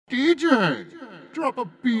DJ, drop a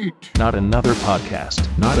beat. Not another podcast.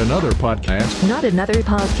 Not another podcast. Not another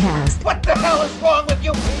podcast. What the hell is wrong with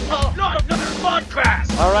you people? Not another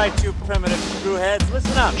podcast! All right, you primitive screwheads,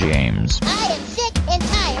 listen up. James. I am sick and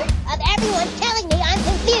tired of everyone telling me I'm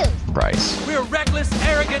confused. Bryce. We're reckless,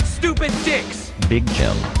 arrogant, stupid dicks. Big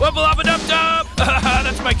Jim. Wubble up a dub dub.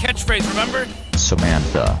 That's my catchphrase, remember?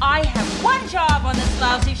 Samantha. I have one job on this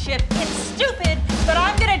lousy ship. It's stupid, but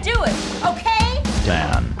I'm gonna do it, okay?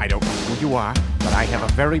 Dan. I don't know who you are, but I have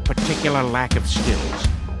a very particular lack of skills.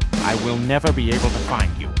 I will never be able to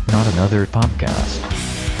find you. Not another podcast.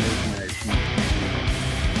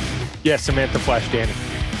 Yeah, Samantha Flash Danny.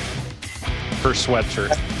 Her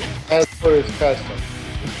sweatshirt. As for his custom.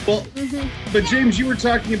 Well, but James, you were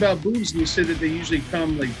talking about boobs, and you said that they usually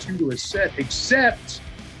come like 2 to a set, except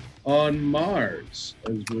on Mars.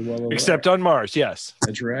 As we're well aware. Except on Mars, yes.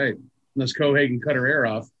 That's right. Unless Cohagen cut her hair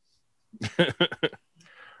off.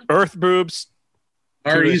 Earth boobs,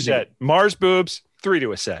 are 2 to a easy. set. Mars boobs, 3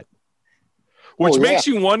 to a set. Which makes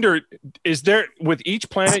you wonder, is there, with each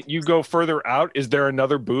planet you go further out, is there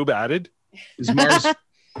another boob added?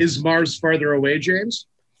 Is Mars farther away, James?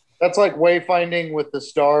 That's like wayfinding with the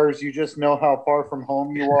stars. You just know how far from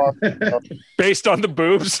home you are. Based on the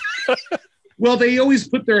boobs? Well, they always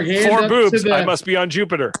put their hand 4 up boobs, to the... I must be on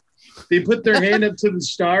Jupiter. They put their hand up to the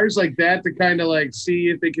stars like that to kind of like see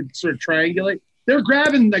if they could sort of triangulate. They're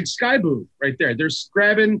grabbing like sky boob right there. They're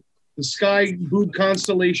grabbing the sky boob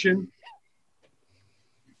constellation.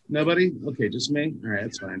 Nobody? Okay, just me? All right,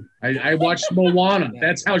 that's fine. I watched Moana.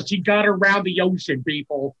 That's how she got around the ocean,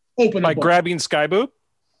 people. Open By up. grabbing sky boob?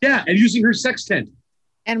 Yeah, and using her sextant.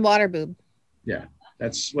 And water boob. Yeah,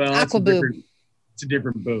 that's, well, Aqua boob. It's a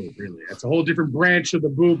different boob, really. That's a whole different branch of the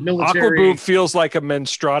boob military. Aqua boob feels like a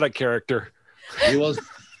Menstrada character. We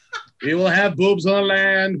will have boobs on the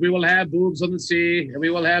land, we will have boobs on the sea, and we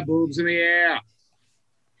will have boobs in the air.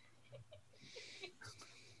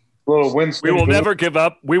 Little Winston. We will never give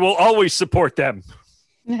up. We will always support them.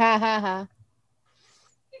 Ha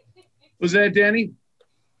Was that Danny?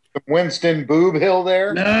 Winston Boob Hill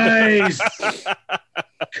there. Nice.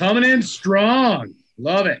 Coming in strong.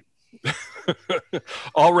 Love it.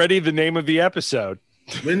 Already the name of the episode.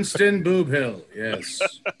 Winston Boob Hill, yes.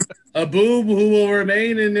 A boob who will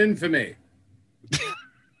remain in infamy.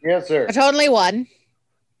 Yes, sir. I totally won.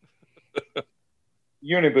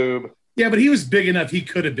 Uniboob. Yeah, but he was big enough he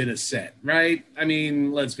could have been a set, right? I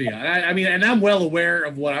mean, let's be honest. I mean, and I'm well aware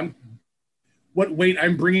of what weight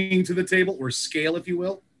I'm bringing to the table, or scale, if you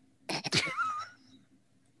will.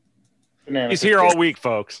 He's here all week,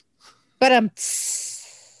 folks. But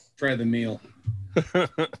try the meal.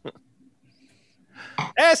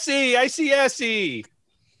 Essie, I see Essie.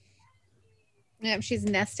 Yep, she's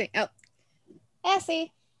nesting. Oh,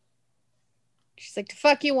 Essie. She's like, the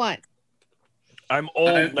fuck you want? I'm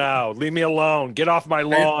old now. Leave me alone. Get off my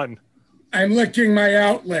lawn. I'm licking my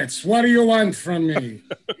outlets. What do you want from me?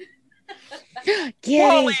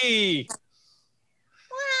 Wally!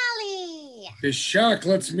 Wally! This shark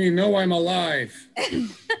lets me know I'm alive.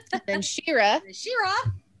 Then Shira. Say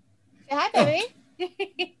hi,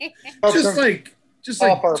 baby. Just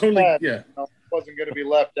like totally, yeah. Wasn't going to be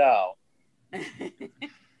left out. Hey,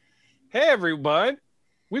 everyone.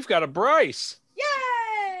 We've got a Bryce.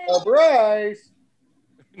 Yay! A Bryce.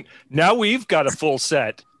 Now we've got a full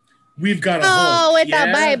set. We've got a whole. It's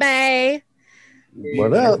a baby.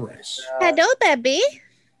 What up? Hello, baby.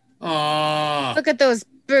 Aww. Look at those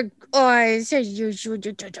big eyes.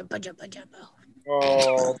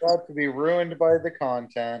 Oh, about to be ruined by the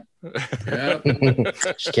content.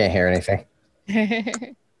 She can't hear anything.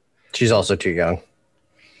 She's also too young.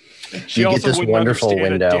 She you also get this wouldn't wonderful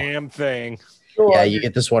understand window. a damn thing. Yeah, you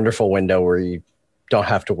get this wonderful window where you don't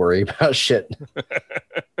have to worry about shit.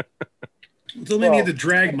 Until maybe you had to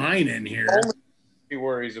drag mine in here. He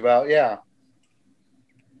worries about, yeah.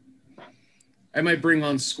 I might bring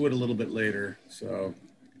on Squid a little bit later, so.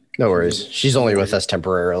 No worries. She's only with us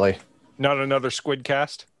temporarily. Not another Squid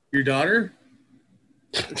cast? Your daughter?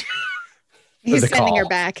 He's The sending call. her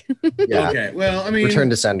back. Yeah. Okay, well, I mean. Return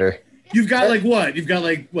to sender. You've got like what? You've got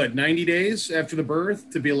like, what, 90 days after the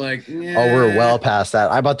birth to be like, yeah. Oh, we're well past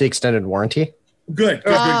that. I bought the extended warranty. Good.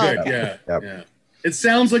 Yeah. Yep. Yeah. It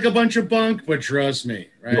sounds like a bunch of bunk, but trust me,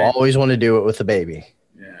 right? You always want to do it with the baby.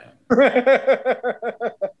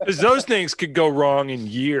 Because those things could go wrong in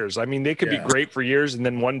years. I mean, they could be great for years, and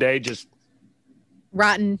then one day just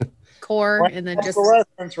rotten core, and then just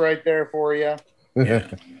fluorescence right there for you. Yeah,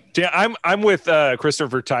 I'm with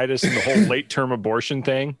Christopher Titus and the whole late term abortion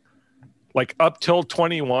thing. Like up till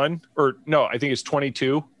 21, or no, I think it's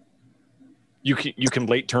 22. You can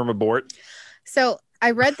late term abort. So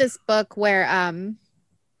I read this book where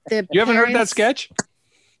the You haven't heard that parents- sketch?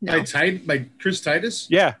 No. By Chris Titus?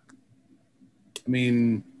 Yeah. I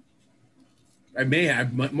mean, I may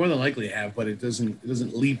have, more than likely have, but it doesn't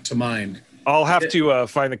leap to mind. I'll have to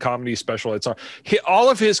find the comedy special. It's on. All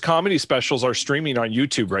of his comedy specials are streaming on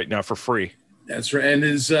YouTube right now for free. That's right, and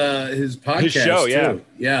his podcast, His show, too.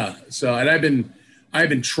 Yeah. So, and I've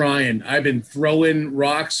been trying. I've been throwing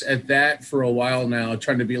rocks at that for a while now,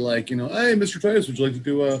 trying to be like, hey, Mr. Titus, would you like to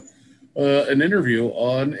do an interview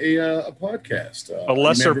on a podcast? A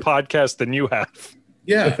lesser podcast than you have.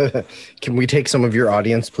 Yeah. Can we take some of your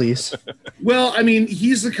audience, please? Well, I mean,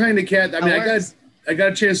 he's the kind of cat. I mean, I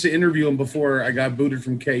got a chance to interview him before I got booted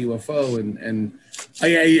from KUFO, and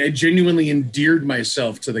I genuinely endeared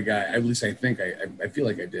myself to the guy. At least I think I feel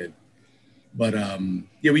like I did. But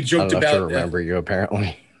yeah, we joked about. To remember you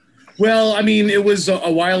apparently. Well, I mean, it was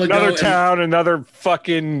a while ago. Another town, another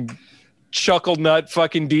fucking chuckle nut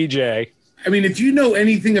fucking DJ. I mean, if you know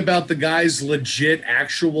anything about the guy's legit,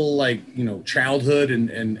 actual, childhood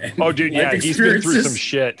and oh, dude, yeah, he's been through some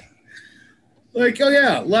shit. Like, oh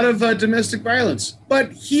yeah, a lot of domestic violence,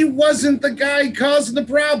 but he wasn't the guy causing the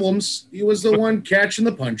problems. He was the one catching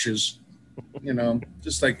the punches.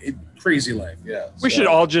 Just like crazy life. Yeah, we should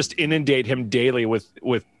all just inundate him daily with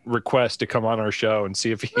requests to come on our show and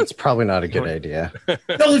see if he. That's probably not a good idea.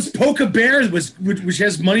 No, let's poke a bear which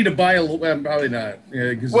has money to buy probably not.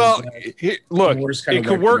 Yeah, well, look, it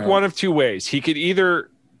could work one of two ways. He could either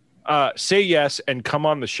say yes and come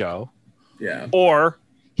on the show, yeah, or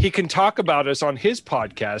he can talk about us on his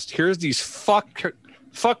podcast. Here's these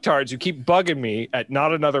fucktards who keep bugging me at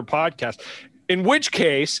not another podcast. In which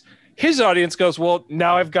case, his audience goes, well,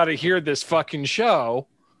 now I've got to hear this fucking show.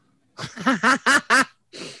 The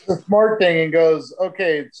smart thing and goes,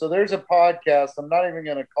 okay, so there's a podcast. I'm not even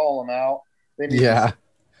going to call them out. They need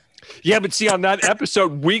Yeah, but see, on that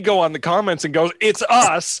episode, we go on the comments and go, it's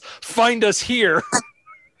us. Find us here.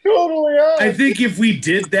 Totally. I think if we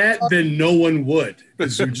did that, then no one would. we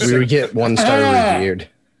would get 1-star reviewed.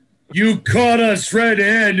 You caught us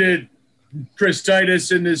red-handed, Chris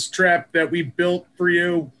Titus, in this trap that we built for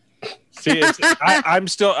you. See, I'm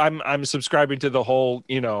subscribing to the whole,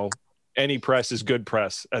 any press is good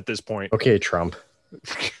press at this point. Okay, Trump.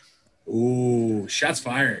 Ooh, shots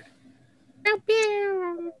fired.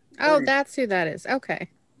 Oh, that's who that is. Okay.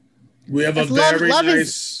 We have a very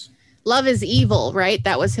nice. Love is Evil, right?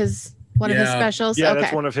 That was one of his specials. Yeah, okay.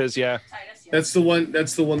 that's one of his. Yeah, that's the one.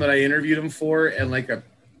 That's the one that I interviewed him for, and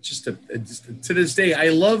just to this day, I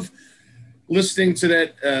love listening to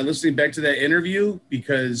that. Listening back to that interview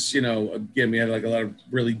because again, we had a lot of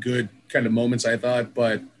really good kind of moments. I thought,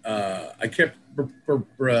 but I kept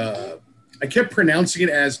pronouncing it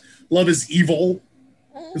as "Love is Evil"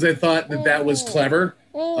 because I thought that was clever.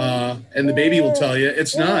 And the baby will tell you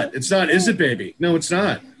it's not. It's not. Is it, baby? No, it's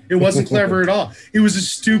not. It wasn't clever at all. It was a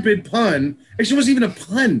stupid pun. Actually, it wasn't even a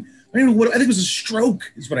pun. I don't know what. I think it was a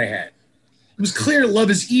stroke. Is what I had. It was clear. Love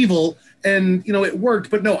is evil, and it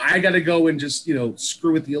worked. But no, I got to go and just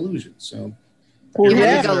screw with the illusion. So you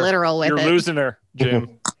had to go literal with You're it. You're losing her,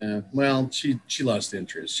 Jim. Well, she lost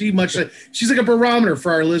interest. She's like a barometer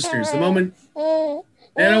for our listeners. The moment,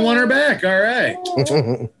 and I want her back. All right.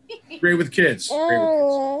 Great with kids.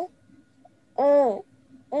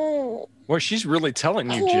 Well, she's really telling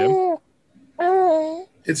you, Jim.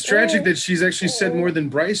 It's tragic that she's actually said more than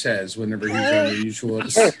Bryce has whenever he's on the usual.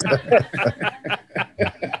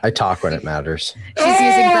 I talk when it matters. She's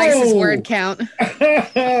using Bryce's word count.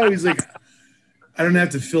 He's like, I don't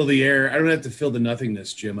have to fill the air. I don't have to fill the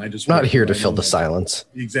nothingness, Jim. I just not here to fill the silence.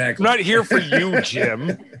 Exactly. I'm not here for you,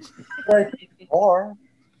 Jim. Or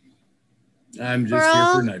I'm just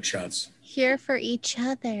here for nut shots. Here for each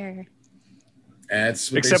other.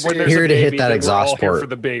 That's what except they when say. there's Here a to baby, hit that then exhaust we're all here port. for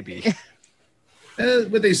the baby.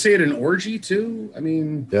 But they say it in orgy too. I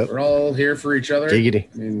mean, we're all here for each other.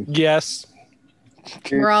 Giggity. I mean, Yes.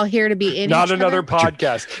 We're all here to be in Not each another other.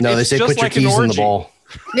 podcast. No, It's they say just put your like an keys in the orgy. bowl.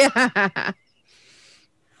 Yeah.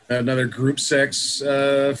 another group sex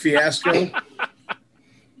fiasco.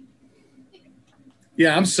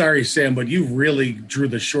 Yeah, I'm sorry, Sam, but you really drew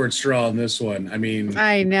the short straw on this one. I mean,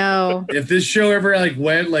 I know. if this show ever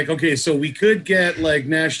went okay, so we could get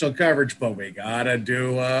national coverage, but we gotta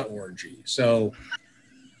do orgy. So,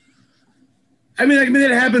 I mean,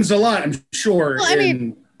 it happens a lot, I'm sure. Well, I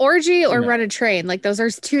mean, orgy or run a train, those are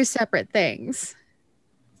two separate things.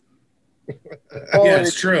 Yeah,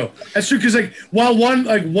 it's true. That's true because while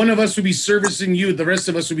one of us would be servicing you, the rest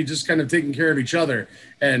of us would be just kind of taking care of each other.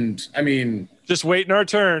 And I mean, just waiting our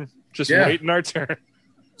turn. Just waiting our turn.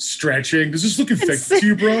 stretching. Does this look effective to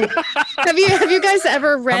you, bro? Have you guys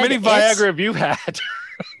ever read? How many Viagra have you had?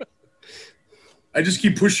 I just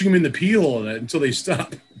keep pushing them in the pee hole until they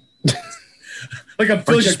stop. Like I'm Aren't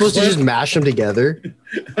you supposed to just mash them together?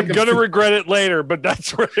 I'm gonna regret it later, but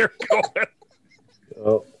that's where they're going.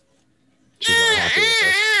 Oh, she's not happy with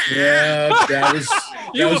this. Yeah, that was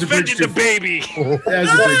You was a bridge offended the too. baby. That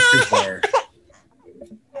was a bridge too far.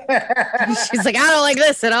 She's like, I don't like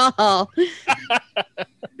this at all.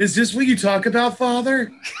 Is this what you talk about,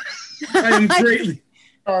 Father? I am greatly.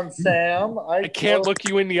 On Sam, I can't look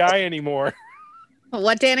you in the eye anymore.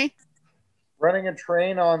 What, Danny? Running a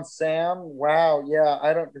train on Sam. Wow. Yeah,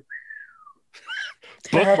 I don't.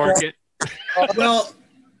 Bookmark it. Well,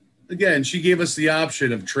 again, she gave us the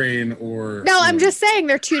option of train or. No, I'm just saying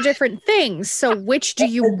they're two different things. So which do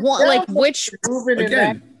you want? Like which? Moving in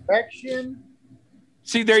that direction.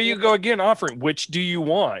 See, there you go again, offering. Which do you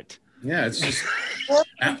want? Yeah, it's just. What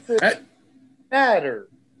does it matter?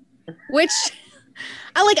 Which?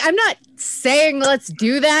 I'm not saying let's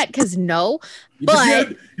do that because no, but Yeah,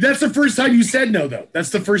 that's the first time you said no, though. That's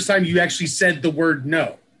the first time you actually said the word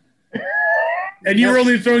no. And you were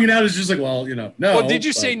only throwing it out as just like, well, no. Well, did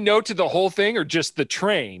you say no to the whole thing or just the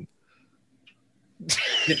train?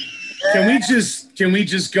 Can we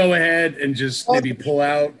just go ahead and just maybe pull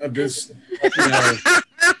out of this?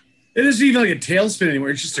 It isn't even like a tailspin anymore.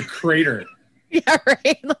 It's just a crater. yeah,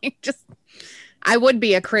 right. I would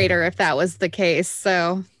be a crater if that was the case.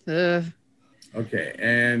 So, Okay,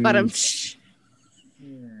 and but I'm.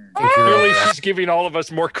 Really, she's giving all of us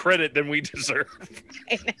more credit than we deserve.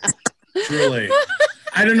 Truly,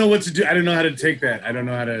 I don't know what to do. I don't know how to take that. I don't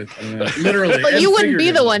know how to. Literally, Well, and you wouldn't be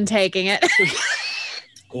the figuratively. one taking it.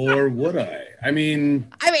 Or would I? I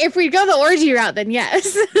mean, if we go the orgy route, then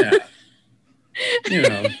yes.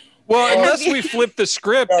 yeah. Well, unless we flip the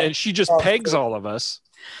script and she just pegs all of us.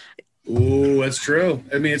 Ooh, that's true.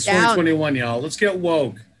 I mean, it's Down. 2021, y'all. Let's get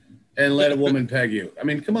woke and let a woman peg you. I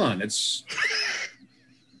mean, come on. It's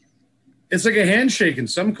like a handshake in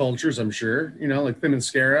some cultures, I'm sure. Like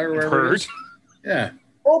Themyscira or whatever. It is. Yeah.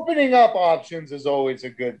 Opening up options is always a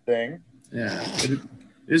good thing. Yeah. It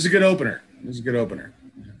is a good opener.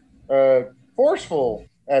 Forceful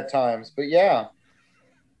at times, but yeah.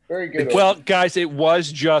 Very good. Well, guys, it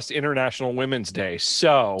was just International Women's Day,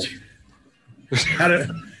 so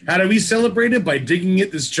How do we celebrate it? By digging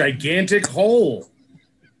it this gigantic hole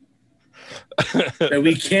that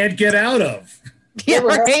we can't get out of. Yeah,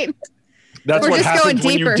 right. That's We're what just happens going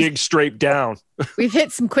when you deeper. dig straight down. We've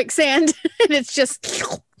hit some quicksand, and it's just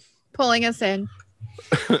pulling us in.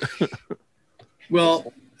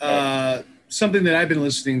 Well, something that I've been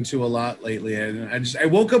listening to a lot lately, and I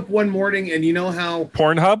woke up one morning, and you know how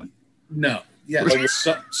Pornhub? No, yeah,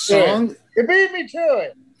 song. You beat me to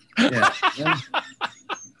it. Yeah.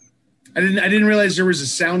 I didn't realize there was a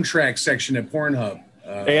soundtrack section at Pornhub.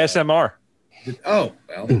 ASMR. Oh,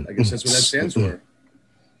 well, I guess that's what that stands for.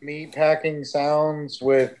 Meat packing sounds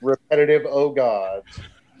with repetitive oh gods.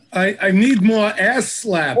 I need more ass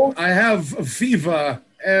slap. I have a fever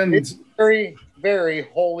and it's very, very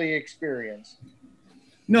holy experience.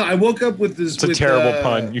 No, I woke up with this. It's a terrible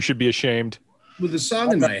pun. You should be ashamed. With a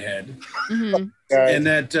song in my head, Mm-hmm. and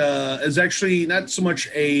that is actually not so much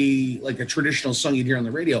a traditional song you'd hear on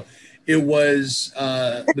the radio. It was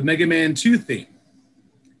the Mega Man 2 theme,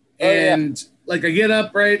 and I get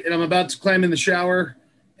up right, and I'm about to climb in the shower,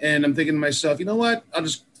 and I'm thinking to myself, you know what? I'll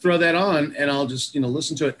just throw that on, and I'll just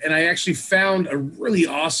listen to it. And I actually found a really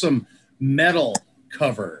awesome metal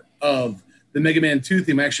cover of the Mega Man 2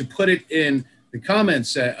 theme. I actually put it in the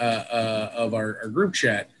comments of our group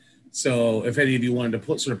chat. So if any of you wanted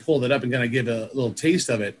to sort of pull that up and kind of give a little taste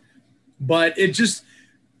of it. But it just,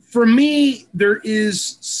 for me, there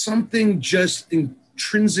is something just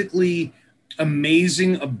intrinsically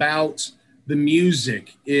amazing about the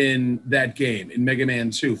music in that game, in Mega Man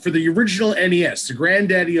 2. For the original NES, the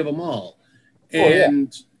granddaddy of them all.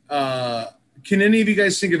 And can any of you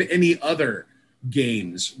guys think of any other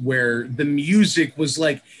games where the music was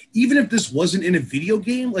even if this wasn't in a video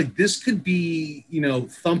game, this could be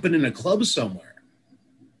thumping in a club somewhere?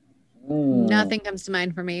 Nothing comes to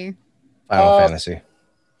mind for me. Final Fantasy.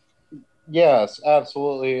 Yes,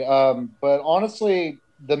 absolutely. But honestly,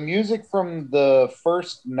 the music from the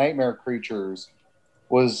first Nightmare Creatures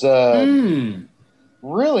was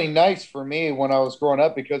really nice for me when I was growing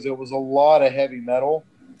up because it was a lot of heavy metal.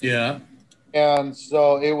 Yeah. And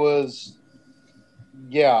so it was,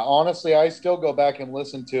 honestly, I still go back and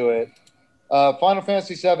listen to it. Final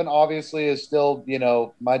Fantasy VII obviously is still,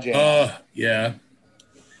 my jam. Yeah.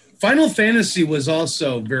 Final Fantasy was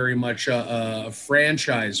also very much a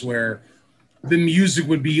franchise where the music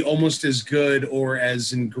would be almost as good or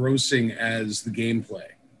as engrossing as the gameplay.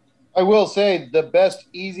 I will say the best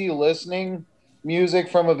easy listening music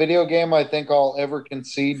from a video game I think I'll ever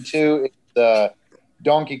concede to is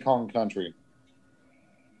Donkey Kong Country.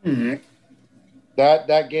 Mm-hmm.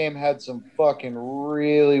 That game had some fucking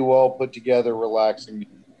really well put together, relaxing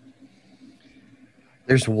music.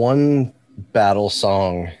 There's one battle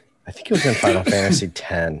song. I think it was in Final Fantasy X.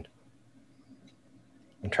 I'm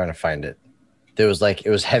trying to find it. It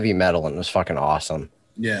was heavy metal and it was fucking awesome.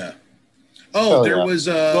 Yeah. Oh, there was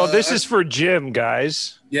well, this is for Jim,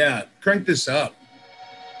 guys. Yeah, crank this up.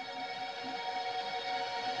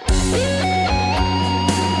 You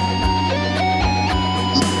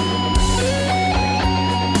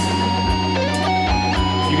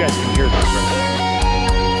guys can hear this, right?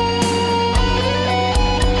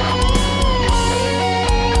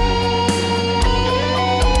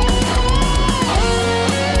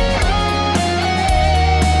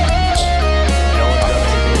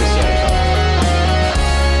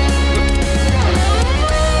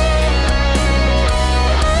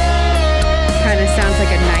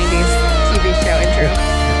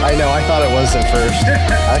 I know, I thought it was at first.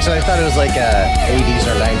 Actually, I thought it was like a 80s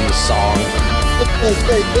or 90s song.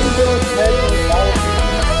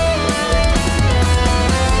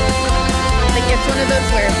 Like, it's one of those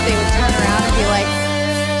where they would turn around and be like...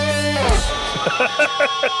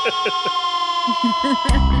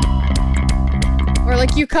 Or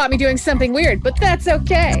like, you caught me doing something weird, but that's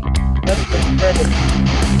okay.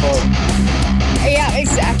 Yeah,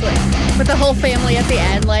 exactly. With the whole family at the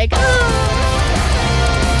end, like, oh.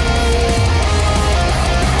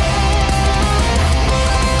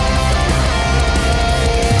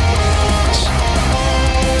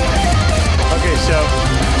 Okay, so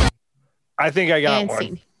I think I got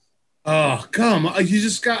one. Oh, come on. I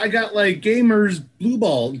got like Gamers Blue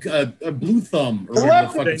Ball, Blue Thumb, or whatever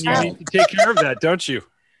the fuck it's You called. need to take care of that, don't you?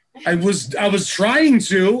 I was trying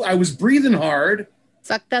to. I was breathing hard.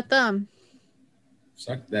 Suck that thumb.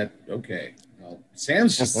 Suck that. Okay. Well,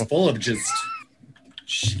 Sam's just full of just.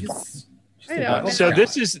 Jeez. I know. So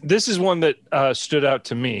this is one that stood out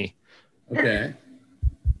to me. Okay.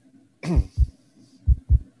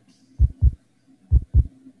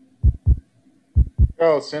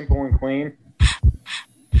 Oh, simple and clean.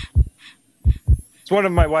 It's one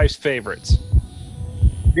of my wife's favorites.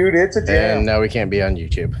 Dude, it's a jam. And now we can't be on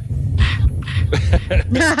YouTube.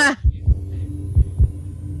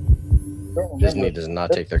 Disney does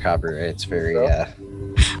not take their copyrights very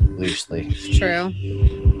loosely. True.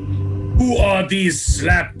 Who are these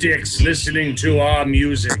slapdicks listening to our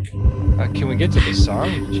music? Can we get to the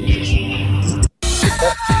song? Jesus.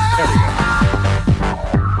 There we go.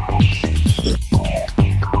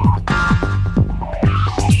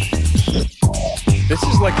 This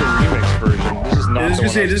is like the remix version. This is not. I was gonna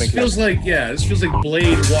say this feels like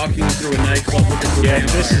Blade walking through a nightclub looking for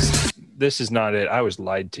vampires. This is not it. I was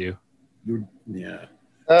lied to. Yeah.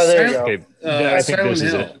 Oh, there you go. Okay, I think Silent this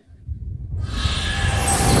is Hill. it.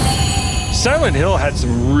 Silent Hill had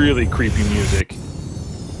some really creepy music.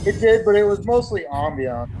 It did, but it was mostly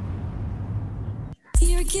ambient.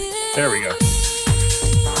 There we go.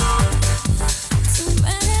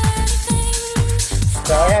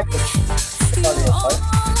 So I have to.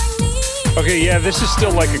 Okay, yeah, this is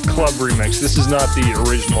still like a club remix. This is not the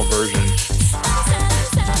original version.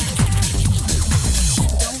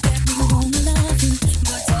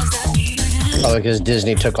 Probably because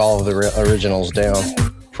Disney took all of the originals down.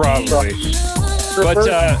 Probably. But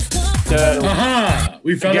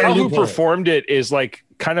We found the gal our who loophole. performed it is like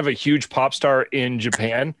kind of a huge pop star in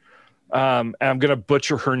Japan. And I'm gonna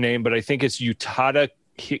butcher her name, but I think it's Utada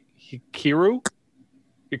Hikaru.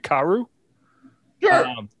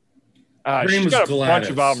 Sure. Her name She's was got a bunch Gladys.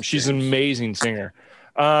 of albums. She's an amazing singer.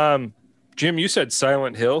 Jim, you said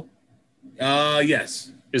Silent Hill.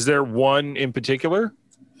 Yes. Is there one in particular?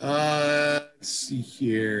 Let's see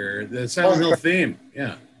here. The Silent Hill theme.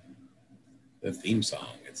 Yeah. The theme song.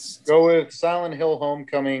 It's Go with Silent Hill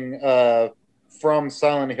Homecoming from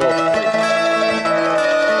Silent Hill.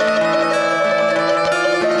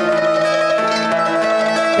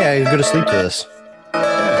 Yeah, you go to sleep to this.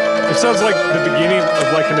 It sounds like the beginning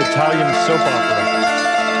of like an Italian soap opera.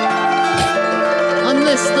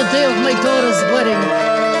 Unless the day of my daughter's wedding.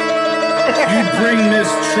 You bring this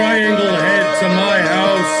triangle head to my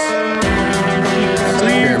house.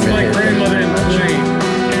 Leave my grandmother in play.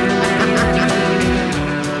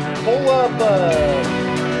 Pull up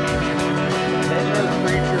Nightmare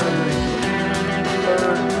Creature's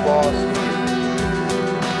third boss.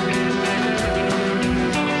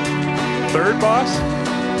 Third boss?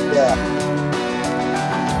 Yeah.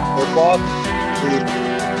 The boss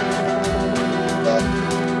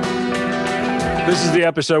This is the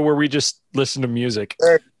episode where we just listen to music.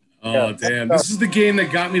 Oh, damn. This is the game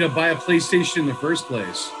that got me to buy a PlayStation in the first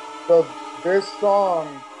place. So this song,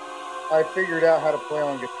 I figured out how to play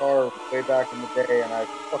on guitar way back in the day, and I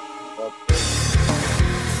fucking loved it.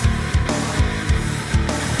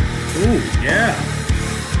 Ooh, yeah.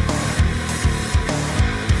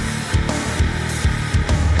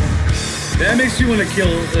 That makes you want to kill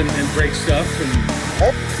and break stuff and,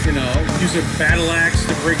 you know, use a battle axe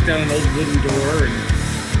to break down an old wooden door. And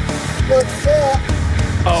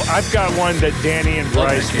Oh, I've got one that Danny and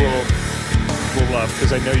Bryce will love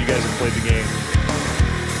because I know you guys have played the game.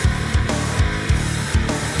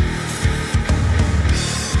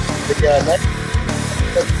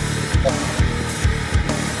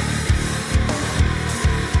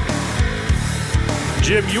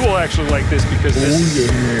 Jim, you will actually like this because this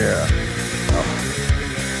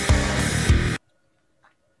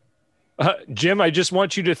Jim, I just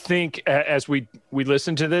want you to think as we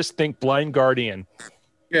listen to this, think Blind Guardian.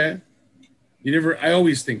 yeah. I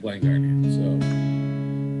always think Blind Guardian, so.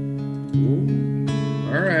 Ooh.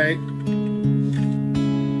 All right.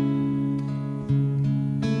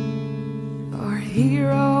 Our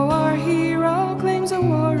hero claims a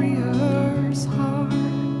warrior's heart.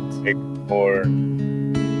 Or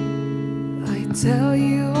I tell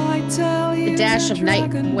you. A dash of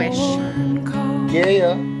Night Wish.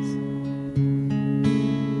 yeah.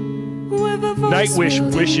 Nightwish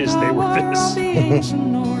wishes they were this.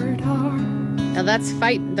 Now that's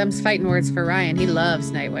them's fighting words for Ryan. He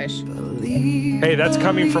loves Nightwish. Hey, that's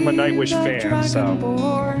coming from a Nightwish fan, so.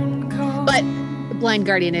 But Blind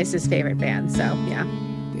Guardian is his favorite band, so yeah.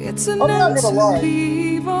 It's an I'm not gonna lie.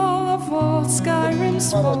 evil of all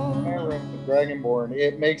Skyrim's fall. Dragonborn.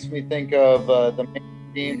 It makes me think of the main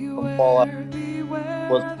theme from Fallout.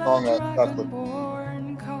 Was the song that stuck with me.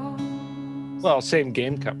 Well, same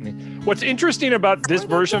game company. What's interesting about this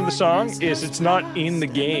version of the song is it's not in the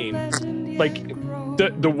game. Like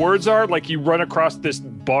the words are like you run across this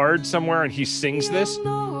bard somewhere and he sings this.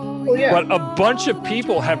 Oh, yeah. But a bunch of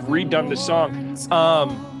people have redone the song.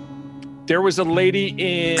 There was a lady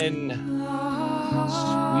in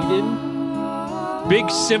Sweden, big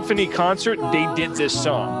symphony concert. They did this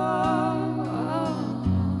song.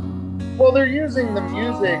 Well, they're using the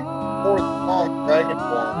music for the song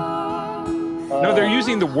Dragonborn. No, they're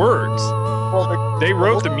using the words. Well, they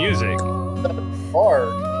wrote the music. Hard,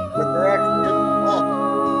 but they're actually in the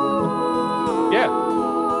song. Yeah.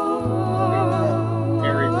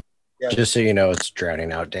 Just so you know, it's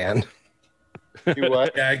drowning out Dan. Do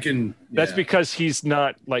what? Yeah, I can. That's because he's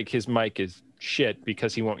not like his mic is shit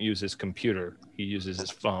because he won't use his computer. He uses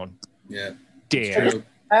his phone. Yeah. Damn.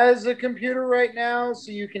 Has a computer right now,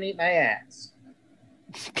 so you can eat my ass.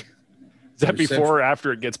 Is that before or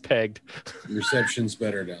after it gets pegged? Reception's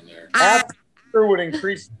better down there. After would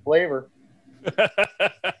increase the flavor.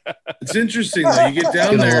 It's interesting though. You get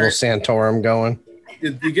down Get a there, little Santorum going.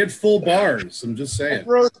 you get full bars. I'm just saying.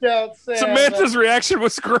 Roast out Sam. Samantha's reaction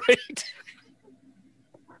was great.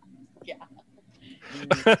 Yeah.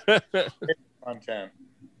 Content.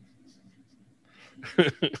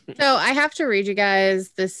 So I have to read you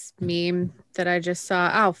guys this meme that I just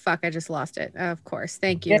saw. Oh fuck, I just lost it. Of course.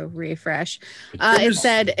 Thank you, refresh. It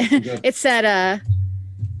said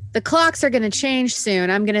the clocks are going to change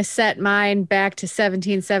soon. I'm going to set mine back to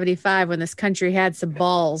 1775 when this country had some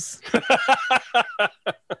balls.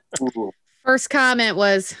 First comment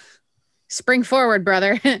was, spring forward,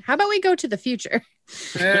 brother. How about we go to the future?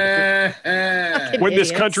 When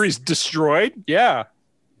this country's destroyed? Yeah.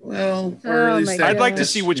 Well, I'd like to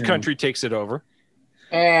see which country takes it over.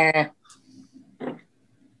 The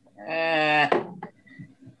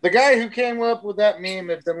guy who came up with that meme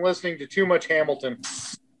has been listening to too much Hamilton.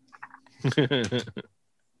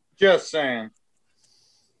 Just saying.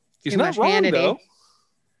 He's Too not much wrong, Hannity. though.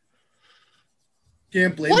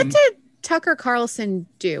 Can't blame What him. did Tucker Carlson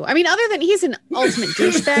do? I mean, other than he's an ultimate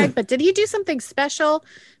douchebag, but did he do something special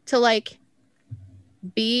to like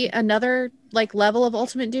be another like level of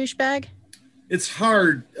ultimate douchebag? It's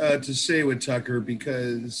hard to say with Tucker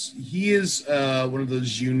because he is one of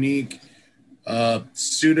those unique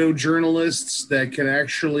pseudo journalists that can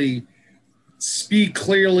actually speak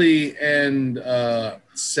clearly and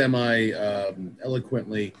semi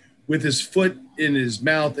eloquently with his foot in his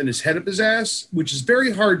mouth and his head up his ass, which is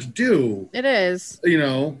very hard to do. It is. You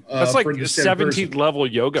know, That's like for a the same person. 17th level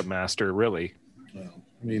yoga master, really. Well,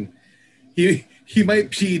 I mean, he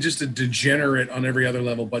might be just a degenerate on every other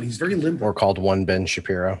level, but he's very limber. Or called one Ben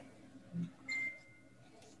Shapiro.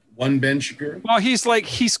 One Ben Shapiro. Well,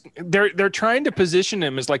 they're trying to position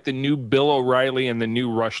him as like the new Bill O'Reilly and the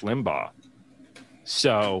new Rush Limbaugh.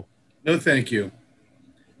 So no, thank you.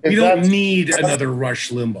 We don't need another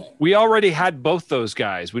Rush Limbaugh. We already had both those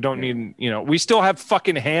guys. We don't need, we still have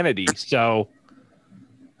fucking Hannity. So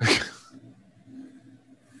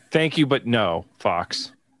thank you, but no,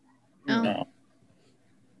 Fox. No.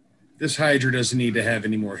 This Hydra doesn't need to have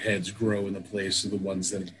any more heads grow in the place of the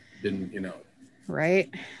ones that have been, Right.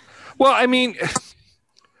 Well, I mean,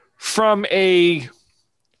 from a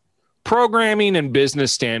programming and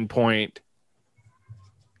business standpoint,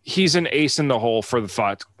 he's an ace in the hole for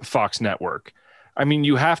the Fox network. I mean,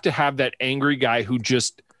 you have to have that angry guy who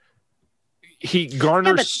he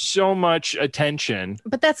garners so much attention.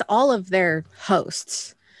 But that's all of their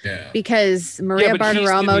hosts. Yeah. Because Maria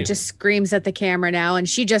Bartiromo just screams at the camera now, and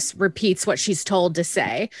she just repeats what she's told to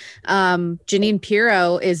say. Janine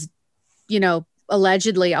Pirro is,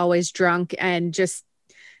 allegedly always drunk and just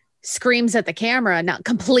screams at the camera, not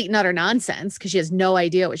complete and utter nonsense because she has no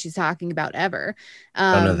idea what she's talking about ever.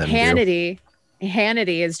 Hannity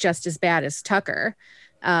is just as bad as Tucker.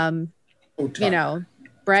 Brett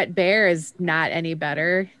Baer is not any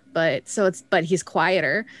better, but he's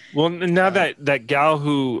quieter. Well, now that gal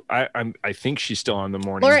who I think she's still on the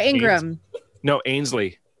morning. Laura Ingraham.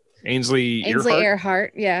 Ainsley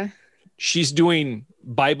Earhart. Yeah. She's doing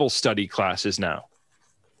Bible study classes now.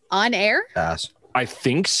 On air? Pass. I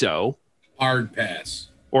think so. Hard pass.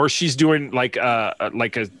 Or she's doing like a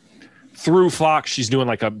through Fox. She's doing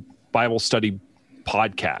like a Bible study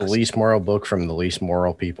podcast. The least moral book from the least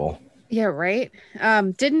moral people. Yeah, right.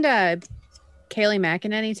 Didn't Kaylee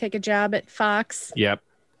McEnany take a job at Fox? Yep.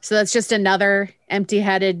 So that's just another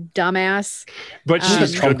empty-headed dumbass. But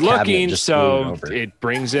she's good looking, so it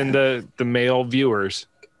brings in the male viewers.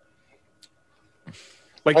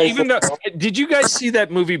 Like, even though, did you guys see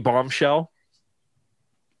that movie Bombshell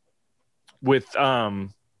with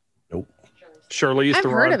nope. I've Charlize heard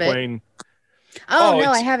Theron of it. playing? Oh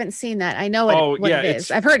no, I haven't seen that. I know what it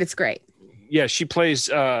is. I've heard it's great. Yeah, she plays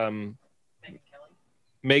Megyn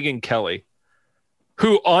Kelly,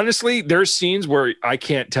 who honestly, there's scenes where I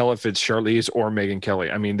can't tell if it's Charlize or Megyn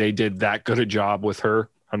Kelly. I mean, they did that good a job with her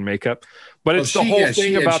on makeup, but it's the whole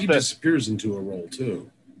thing about she disappears into a role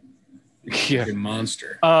too. Yeah, a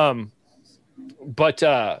monster. So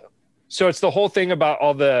it's the whole thing about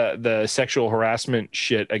all the sexual harassment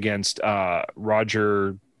shit against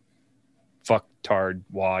Roger Fucktard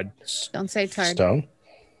Wad. Don't say tard. Stone.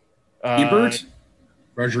 Ebert?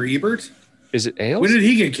 Roger Ebert? Is it Ailes? When did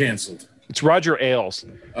he get canceled? It's Roger Ailes,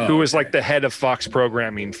 who was like the head of Fox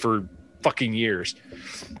programming for fucking years.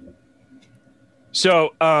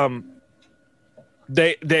 So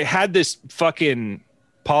they had this fucking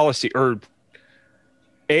policy, or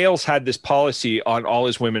Ailes had this policy on all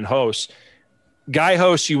his women hosts. Guy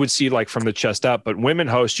hosts you would see like from the chest up, but women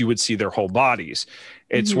hosts you would see their whole bodies.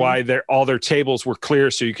 It's why all their tables were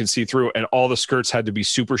clear so you can see through, and all the skirts had to be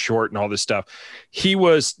super short and all this stuff. He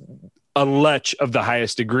was a lech of the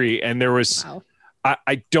highest degree, and there was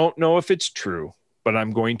I don't know if it's true, but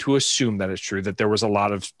I'm going to assume that it's true, that there was a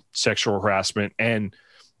lot of sexual harassment and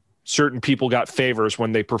certain people got favors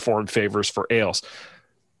when they performed favors for Ailes.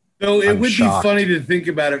 So it would be funny to think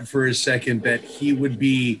about it for a second that he would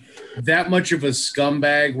be that much of a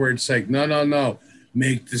scumbag where it's like, no.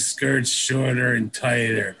 Make the skirts shorter and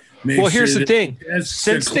tighter. Here's the thing.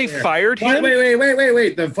 Since they fired him.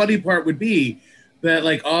 Wait. The funny part would be that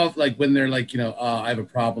when they're like, I have a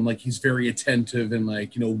problem. Like he's very attentive and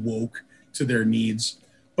woke to their needs.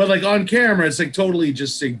 But like on camera, it's like totally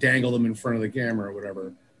just like dangle them in front of the camera or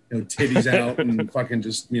whatever. Titties out and fucking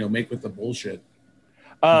just, make with the bullshit.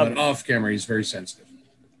 But off camera, he's very sensitive.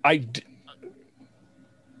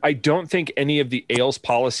 I don't think any of the Ailes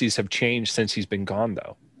policies have changed since he's been gone,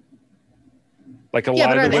 though. Like a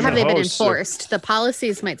lot of the women have they been hosts enforced? The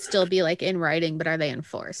policies might still be like in writing, but are they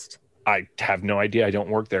enforced? I have no idea. I don't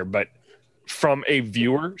work there, but from a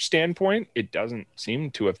viewer standpoint, it doesn't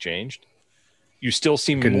seem to have changed. You still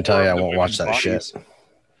see more. Couldn't tell you. I won't watch that shit.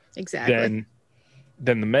 Exactly.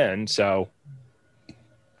 Than the men. So,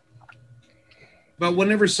 but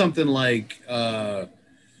whenever something like a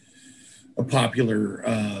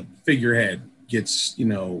popular figurehead gets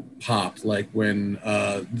popped, like when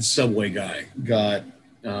the Subway guy got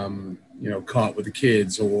caught with the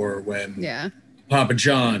kids, or when Papa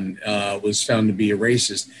John was found to be a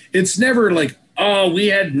racist, it's never like, oh, we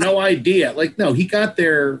had no idea. Like, no, he got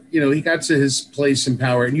there, he got to his place in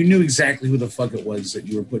power, and you knew exactly who the fuck it was that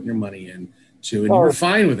you were putting your money into, and you were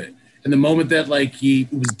fine with it. And the moment that he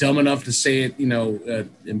was dumb enough to say it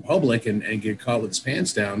in public and get caught with his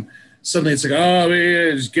pants down, suddenly it's like, oh,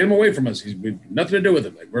 man, just get him away from us. We've nothing to do with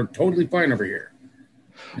him. Like, we're totally fine over here.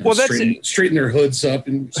 Well, that's straighten their hoods up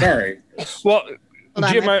and sorry. Well,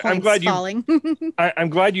 Jim, I'm glad I'm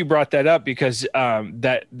glad you brought that up because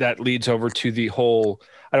that leads over to the whole.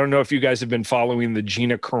 I don't know if you guys have been following the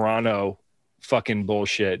Gina Carano fucking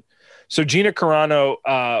bullshit. So Gina Carano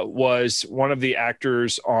was one of the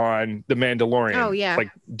actors on The Mandalorian. Oh yeah,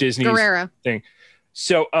 like Disney's Guerrera thing.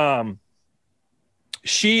 So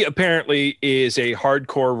she apparently is a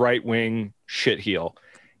hardcore right-wing shitheel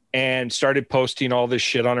and started posting all this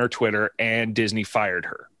shit on her Twitter, and Disney fired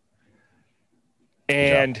her.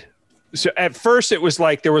 And so at first it was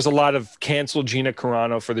like there was a lot of cancel Gina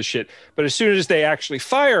Carano for the shit. But as soon as they actually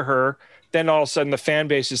fire her, then all of a sudden the fan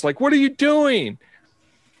base is like, what are you doing?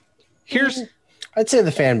 I'd say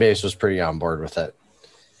the fan base was pretty on board with it.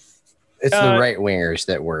 It's the right wingers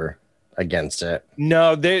that were against it.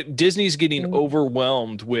 No, Disney's getting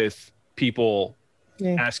overwhelmed with people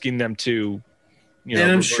asking them to,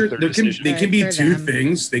 and I'm sure they can be two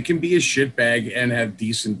things. They can be a shitbag and have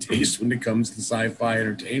decent taste when it comes to sci-fi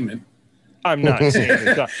entertainment. I'm not saying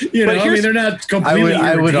it's not. They're not completely.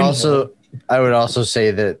 I would also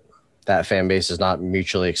say that fan base is not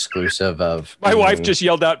mutually exclusive of. My wife just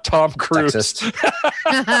yelled out Tom Cruise.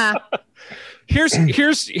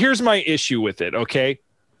 Here's my issue with it. Okay,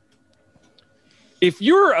 if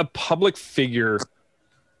you're a public figure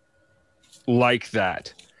like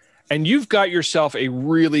that, and you've got yourself a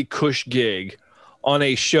really cush gig on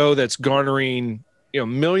a show that's garnering,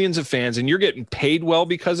 millions of fans, and you're getting paid well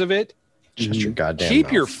because of it, shut your goddamn keep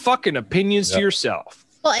mouth. your fucking opinions to yourself.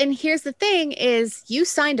 Well, and here's the thing: is you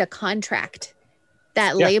signed a contract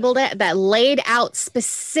that labeled it, that laid out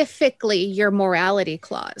specifically your morality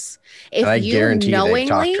clause. If I you guarantee knowingly they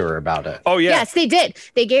talked to her about it. Oh yeah, yes, they did.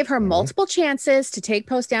 They gave her multiple chances to take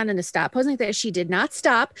posts down and to stop posting that. She did not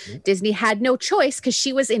stop. Disney had no choice because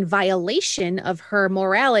she was in violation of her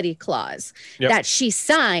morality clause that she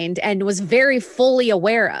signed and was very fully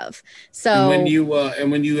aware of. So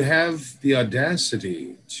and when you have the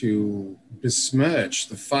audacity to besmirch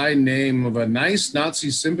the fine name of a nice Nazi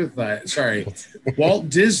sympathizer, Walt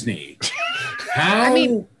Disney,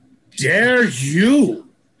 how dare you?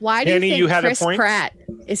 Why do Penny, you think had Chris a point? Pratt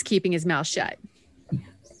is keeping his mouth shut?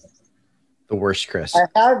 The worst, Chris.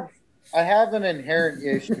 I have an inherent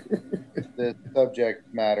issue with the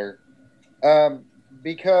subject matter,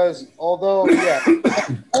 because although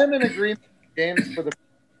I'm in agreement with James for the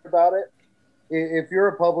about it. If you're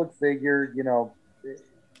a public figure,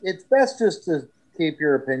 it's best just to keep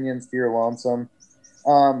your opinions to your lonesome.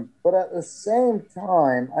 But at the same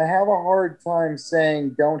time, I have a hard time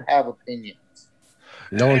saying don't have opinions.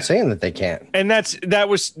 No one's saying that they can't. And that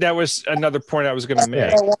was another point I was going to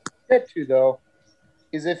make. What I want to get to, though,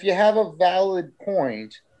 is if you have a valid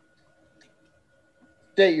point,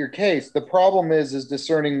 state your case. The problem is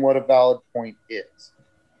discerning what a valid point is.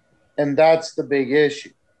 And that's the big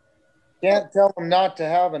issue. Can't tell them not to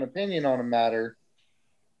have an opinion on a matter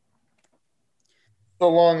so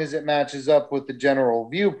long as it matches up with the general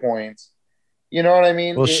viewpoints. You know what I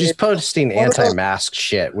mean? Well, she's posting anti-mask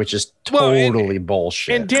shit, which is totally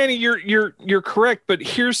bullshit. And Danny, you're correct, but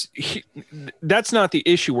that's not the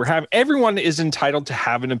issue we're having. Everyone is entitled to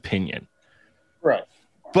have an opinion. Right.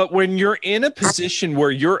 But when you're in a position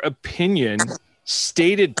where your opinion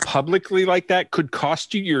stated publicly like that could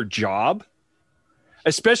cost you your job,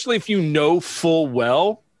 especially if you know full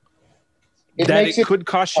well that it could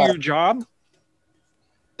cost you your job.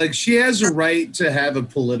 Like, she has a right to have a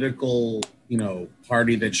political,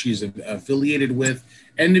 party that she's affiliated with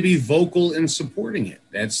and to be vocal in supporting it.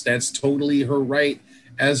 That's totally her right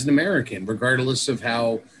as an American, regardless of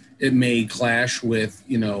how it may clash with,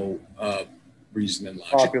 reason and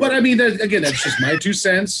logic. But I mean, that's just my 2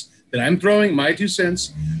 cents that I'm throwing, my 2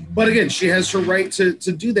 cents. But again, she has her right to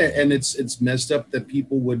do that. And it's messed up that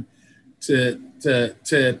people would to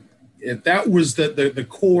if that was the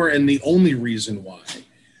core and the only reason why.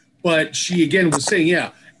 But she again was saying,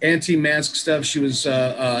 anti-mask stuff. She was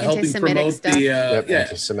helping promote stuff.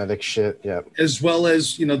 Anti-Semitic shit. Yeah, as well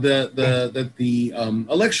as the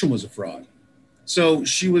election was a fraud. So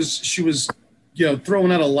she was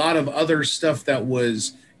throwing out a lot of other stuff that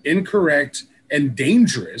was incorrect and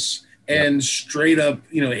dangerous and straight up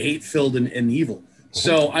hate-filled and evil.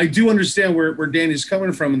 So I do understand where Danny's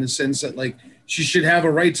coming from in the sense that she should have a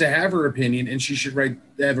right to have her opinion, and she should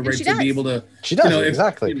have a right to be able to. She does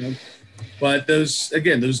exactly. But those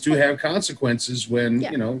do have consequences when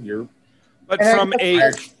you're. But from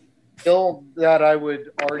a bill that I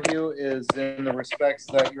would argue is in the respects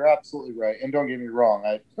that you're absolutely right, and don't get me wrong,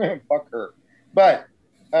 I fuck her. But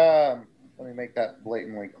let me me make that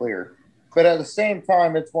blatantly clear. But at the same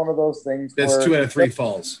time, it's one of those things That's where 2 out of 3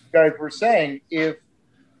 falls. you guys were saying, if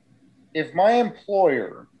my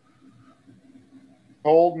employer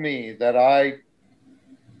told me that I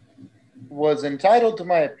was entitled to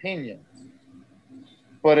my opinions,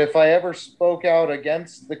 but if I ever spoke out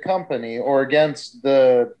against the company or against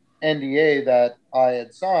the NDA that I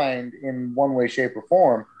had signed in one way, shape, or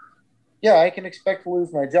form, yeah, I can expect to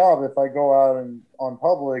lose my job if I go out and on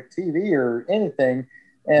public TV or anything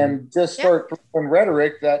and just start throwing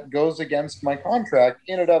rhetoric that goes against my contract.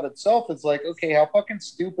 In and of itself, it's like, okay, how fucking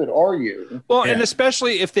stupid are you? Well, and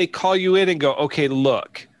especially if they call you in and go, okay,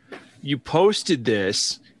 look, you posted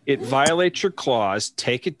this, it violates your clause,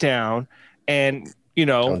 take it down, and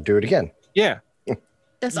don't do it again. Yeah.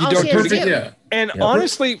 That's You all don't she has do to it do. again. And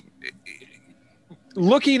honestly,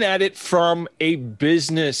 looking at it from a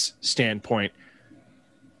business standpoint,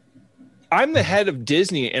 I'm the head of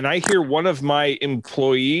Disney, and I hear one of my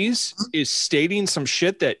employees is stating some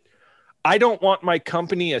shit that I don't want my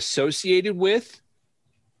company associated with.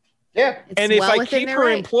 Yeah. And if I keep her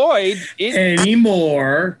employed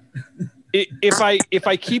anymore, if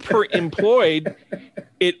I keep her employed,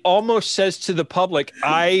 it almost says to the public,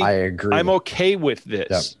 I agree. I'm okay with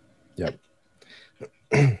this. Yep.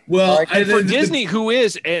 Well, and for Disney, who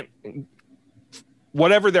is and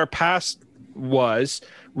whatever their past was,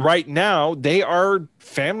 right now they are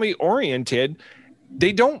family oriented.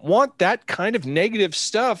 They don't want that kind of negative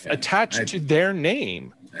stuff attached to their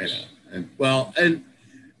name. I know. And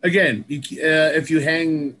again, if you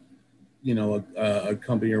hang, a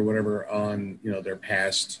company or whatever on, their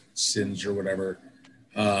past sins or whatever,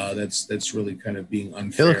 that's really kind of being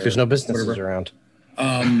unfair. Look, there's no businesses around.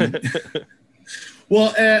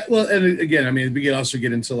 Well, and again, I mean, we can also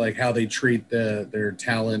get into like how they treat their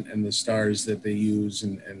talent and the stars that they use,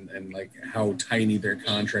 and like how tiny their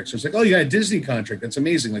contracts are. It's like, oh, you got a Disney contract, that's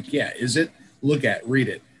amazing. Like, yeah, is it? Read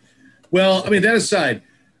it. Well, I mean, that aside,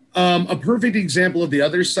 a perfect example of the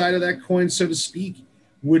other side of that coin, so to speak,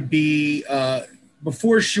 would be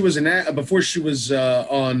before she was on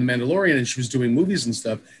The Mandalorian and she was doing movies and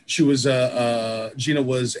stuff. She was Gina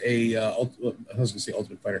was I was going to say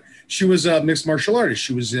Ultimate Fighter. She was a mixed martial artist.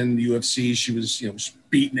 She was in the UFC. She was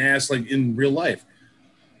beating ass like in real life.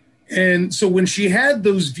 And so when she had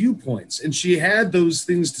those viewpoints and she had those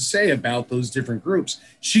things to say about those different groups,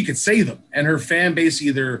 she could say them, and her fan base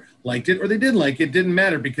either liked it or they didn't like it. It didn't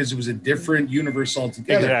matter because it was a different universe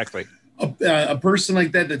altogether. Exactly. A person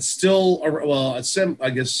like that's still, I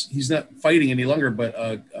guess he's not fighting any longer,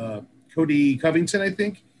 but Cody Covington, I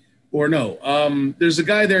think, or no. There's a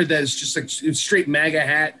guy there that's just like straight MAGA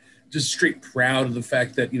hat, just straight proud of the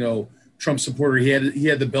fact that, Trump supporter. He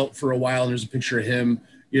had the belt for a while, and there's a picture of him,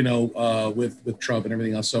 with Trump and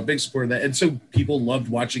everything else. So a big supporter of that. And so people loved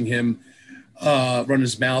watching him run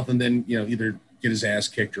his mouth and then, either get his ass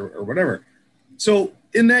kicked or whatever. So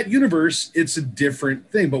in that universe, it's a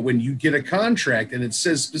different thing. But when you get a contract and it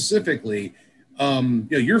says specifically,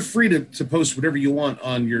 you're free to post whatever you want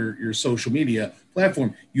on your social media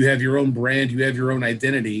platform. You have your own brand, you have your own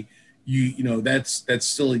identity. That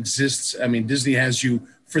still exists. I mean, Disney has you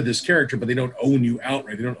for this character, but they don't own you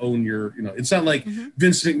outright. They don't own your, it's not like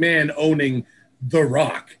Vince McMahon owning The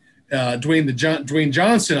Rock. Dwayne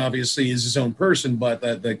Johnson obviously is his own person, but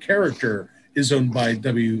the character is owned by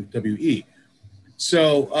WWE.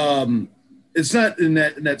 So it's not in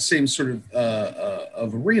that same sort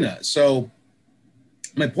of arena. So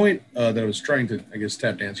my point that I was trying to, I guess,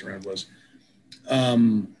 tap dance around was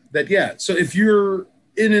so if you're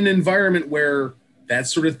in an environment where that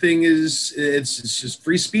sort of thing it's just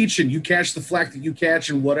free speech and you catch the flack that you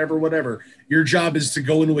catch and whatever, your job is to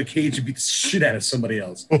go into a cage and beat the shit out of somebody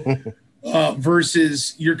else.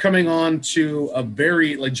 Versus you're coming on to a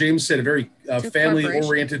very, like James said, a very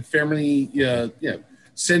family-oriented,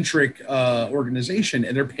 family-centric organization,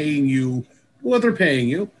 and they're paying you what they're paying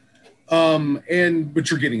you, but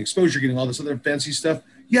you're getting exposure, you're getting all this other fancy stuff.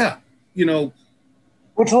 Yeah,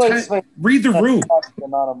 which read the room. The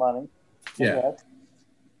amount of money. Yeah.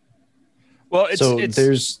 Well,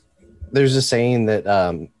 there's a saying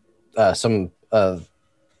that some of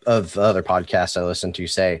the other podcasts I listen to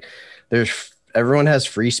say everyone has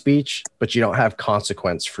free speech, but you don't have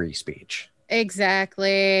consequence-free speech.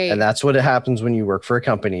 Exactly. And that's what happens when you work for a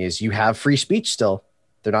company is you have free speech still.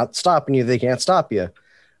 They're not stopping you. They can't stop you,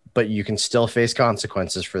 but you can still face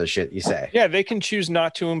consequences for the shit you say. Yeah, they can choose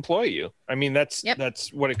not to employ you. I mean, that's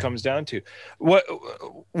what it comes down to. What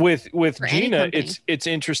with Gina, it's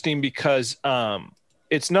interesting because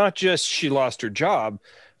it's not just she lost her job,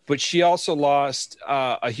 but she also lost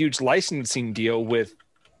a huge licensing deal with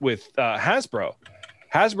Hasbro.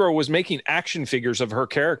 Hasbro was making action figures of her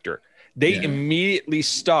character. They immediately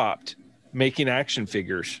stopped making action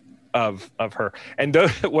figures of her. And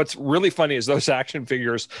what's really funny is those action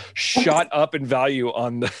figures shot up in value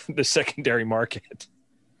on the secondary market.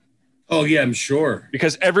 Oh yeah, I'm sure.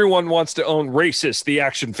 Because everyone wants to own Racist, the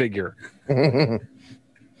action figure.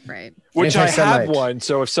 Right. Which I have one,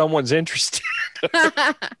 so if someone's interested.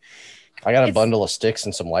 I got a bundle of sticks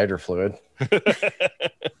and some lighter fluid.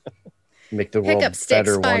 Make the world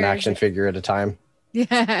better one action figure at a time.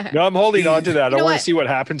 Yeah. No, I'm holding on to that. I want to see what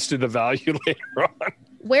happens to the value later on.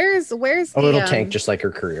 Where's a the little tank just like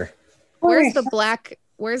her career. Where's the black?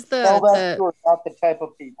 Where's the? Not the type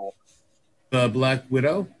of people. The Black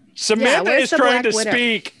Widow. Samantha is trying to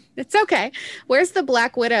speak. It's okay. Where's the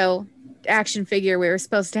Black Widow action figure we were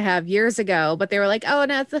supposed to have years ago? But they were like, "Oh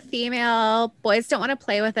no, it's a female. Boys don't want to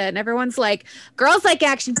play with it." And everyone's like, "Girls like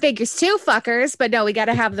action figures too, fuckers." But no, we got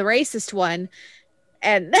to have the racist one.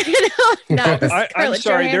 And not the I'm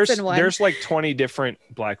sorry. One. There's like 20 different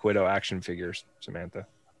Black Widow action figures, Samantha.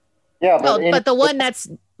 Yeah, but the one that's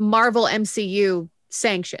Marvel MCU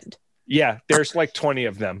sanctioned. Yeah, there's like 20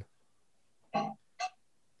 of them.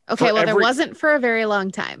 Okay, there wasn't for a very long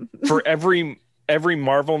time. For every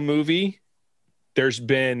Marvel movie, there's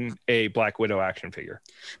been a Black Widow action figure.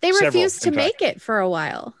 They refused to make it for a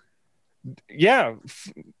while. Yeah,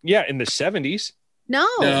 in the 70s.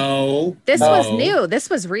 No. This was new. This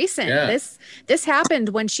was recent. Yeah. This happened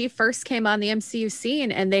when she first came on the MCU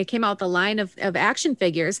scene, and they came out with a line of action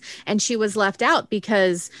figures, and she was left out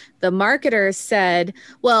because the marketers said,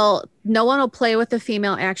 well, no one will play with a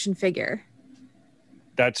female action figure.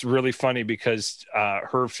 That's really funny because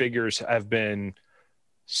her figures have been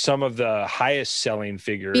some of the highest selling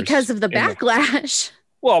figures. Because of the backlash.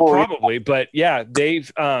 Probably. But yeah, they've...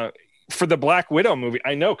 for the Black Widow movie,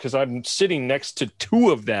 I know because I'm sitting next to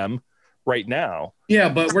two of them right now. Yeah,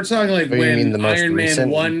 but we're talking like when Iron Man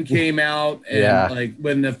 1 came out and like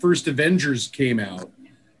when the first Avengers came out,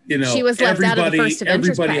 she was left out of the first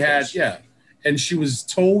Avengers package. And she was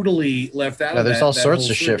totally left out of there's all sorts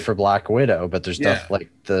of shit for Black Widow, but there's stuff like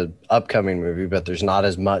the upcoming movie, but there's not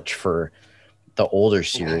as much for the older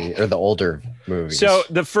series or the older movies. So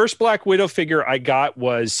the first Black Widow figure I got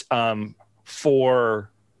was for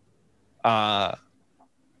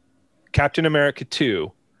Captain America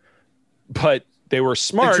 2, but they were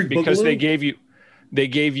smart because they gave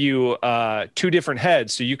you two different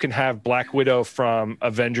heads, so you can have Black Widow from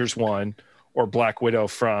Avengers 1 or Black Widow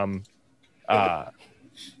from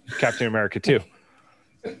Captain America 2.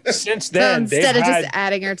 Since then, so instead of just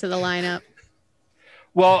adding her to the lineup.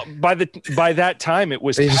 Well, by that time it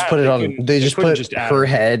was they just put it on. They just put her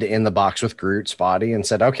head in the box with Groot's body and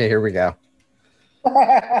said, "Okay, here we go."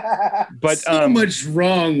 But so much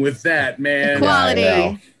wrong with that, man.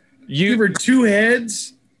 Quality. You were two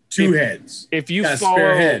heads. If you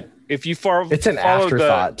follow, it's an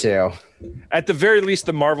afterthought too. At the very least,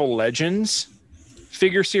 the Marvel Legends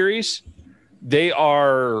figure series,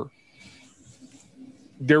 they're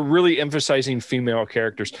really emphasizing female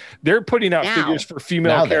characters. They're putting out figures for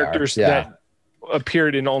female characters that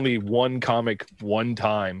appeared in only one comic one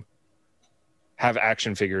time. Have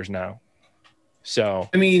action figures now. So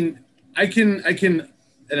I mean, I can, and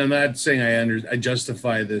I'm not saying I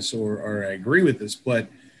justify this or I agree with this, but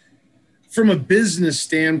from a business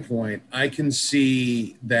standpoint, I can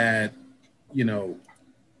see that,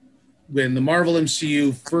 when the Marvel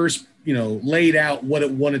MCU first, laid out what it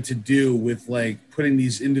wanted to do with like putting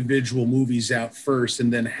these individual movies out first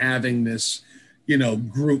and then having this,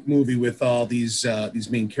 group movie with all these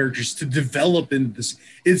main characters to develop into this,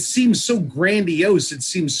 it seems so grandiose. It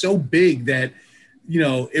seems so big that,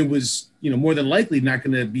 it was, more than likely not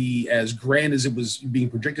going to be as grand as it was being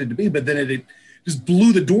projected to be, but then it just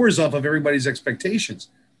blew the doors off of everybody's expectations.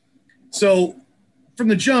 So from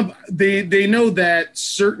the jump, they know that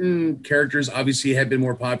certain characters obviously had been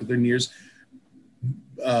more popular in years.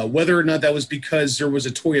 Whether or not that was because there was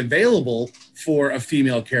a toy available for a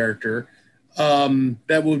female character,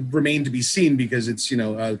 that would remain to be seen because it's in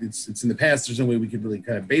the past. There's no way we could really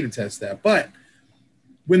kind of beta test that. But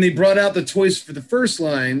when they brought out the toys for the first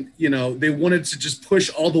line, they wanted to just push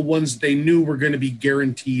all the ones they knew were going to be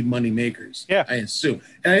guaranteed money makers. Yeah, I assume.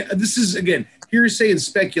 And this is, again, hearsay and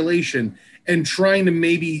speculation and trying to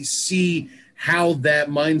maybe see how that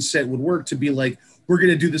mindset would work to be like, we're going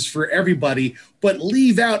to do this for everybody, but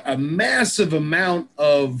leave out a massive amount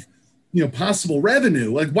of, possible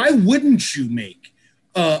revenue. Like, why wouldn't you make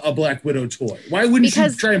a Black Widow toy? Why wouldn't you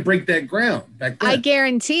try and break that ground back then? I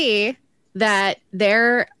guarantee that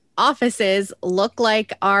their offices look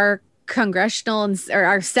like our congressional or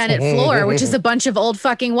our Senate floor, which is a bunch of old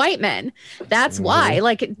fucking white men. That's why.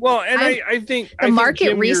 Like, well, and I think the market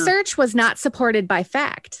Jim, research was not supported by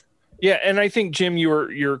fact. Yeah, and I think Jim,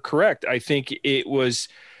 you're correct. I think it was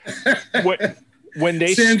when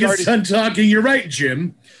they Sam started. gets done talking. You're right,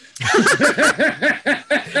 Jim.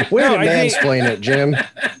 Way to mansplain it, Jim.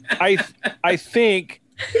 I think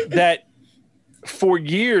that for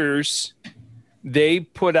years they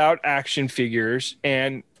put out action figures,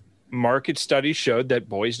 and market studies showed that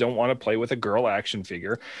boys don't want to play with a girl action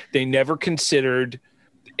figure. They never considered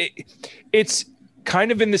it. It's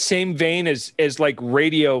kind of in the same vein as like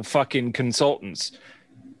radio fucking consultants.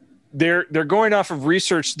 They're going off of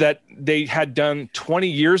research that they had done 20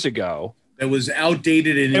 years ago. That was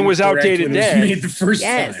outdated and was outdated when it was made the first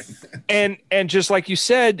time. And just like you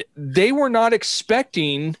said, they were not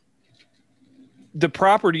expecting the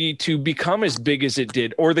property to become as big as it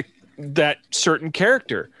did, or that certain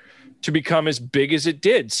character to become as big as it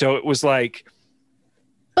did. So it was like,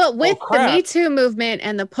 but with the Me Too movement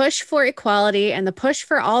and the push for equality and the push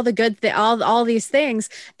for all the good, all these things,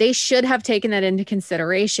 they should have taken that into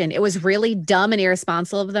consideration. It was really dumb and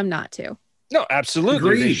irresponsible of them not to. No, absolutely.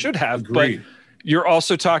 Agreed. They should have. Agreed. But you're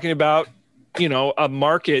also talking about, a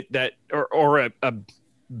market that or a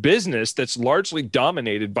business that's largely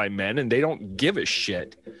dominated by men, and they don't give a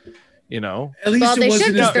shit. At least well, they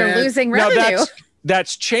should, because they're losing revenue. Now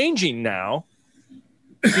that's changing now.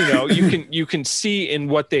 You can see in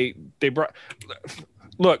what they brought.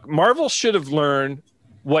 Look, Marvel should have learned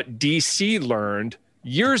what DC learned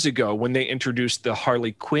years ago when they introduced the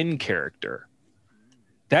Harley Quinn character.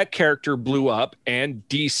 That character blew up, and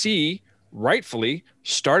DC rightfully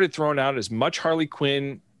started throwing out as much Harley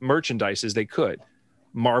Quinn merchandise as they could.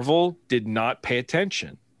 Marvel did not pay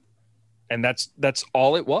attention, and that's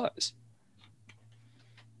all it was.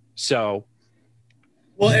 So,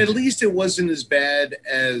 well, at least it wasn't as bad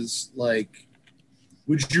as, like,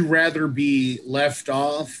 would you rather be left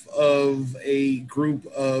off of a group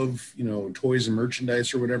of, toys and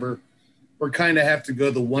merchandise or whatever, or kind of have to go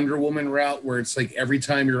the Wonder Woman route where it's like every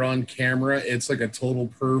time you're on camera, it's like a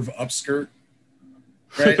total perv upskirt,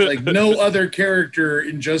 right? Like no other character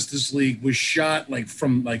in Justice League was shot like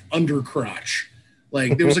from like under crotch.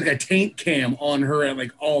 Like there was like a taint cam on her at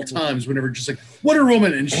like all times whenever just like Wonder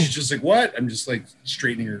Woman, and she's just like, what? I'm just like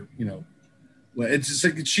straightening her, it's just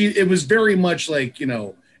like it was very much like,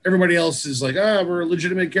 everybody else is like, we're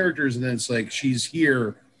legitimate characters, and then it's like she's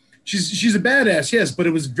here. She's a badass, yes, but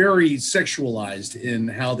it was very sexualized in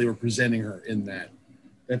how they were presenting her in that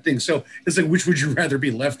thing. So it's like, which would you rather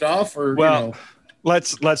be, left off or? Well,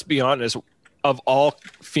 let's be honest. Of all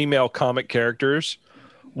female comic characters,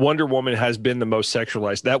 Wonder Woman has been the most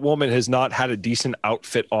sexualized. That woman has not had a decent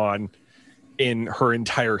outfit on in her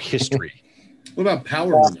entire history. What about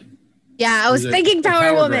Power Woman? Yeah, I was thinking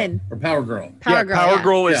Power Woman or Power Girl. Power Girl. Power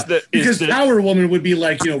Girl is because Power Woman would be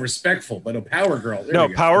like respectful, but a Power Girl.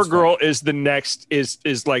 Power Girl is the next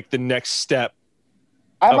is like the next step.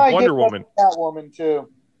 I might Wonder Woman. Catwoman too.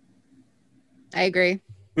 I agree.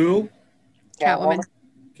 Who? Catwoman.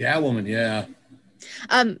 Catwoman, yeah.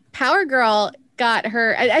 Power Girl got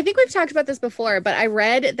her. I think we've talked about this before, but I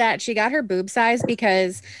read that she got her boob size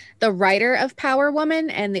because the writer of Power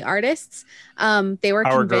Woman and the artists, they were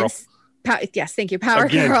Power convinced. Girl. Yes, thank you, Power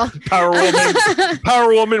Girl. Power Woman.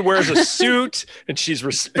 Power Woman wears a suit and she's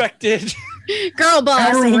respected. Girl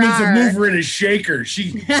boss. Power Woman's a mover and a shaker.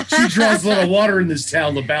 She draws a lot of water in this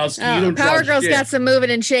town, Lebowski. You don't Power Girl's got some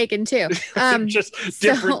moving and shaking too. Just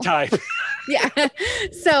different type. Yeah.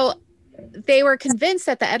 So they were convinced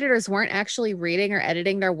that the editors weren't actually reading or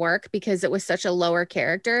editing their work because it was such a lower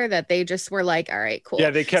character that they just were like, all right, cool.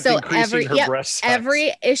 Yeah, they kept increasing her breast size.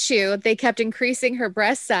 Every issue, they kept increasing her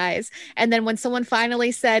breast size. And then when someone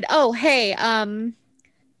finally said, oh, hey,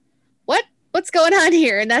 what's going on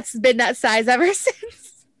here? And that's been that size ever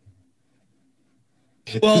since.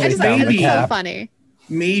 Well, maybe, it's so funny.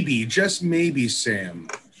 Maybe, just maybe, Sam,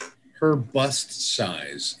 her bust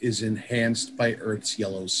size is enhanced by Earth's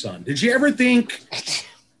yellow sun. Did you ever think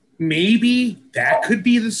maybe that could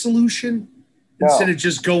be the solution instead of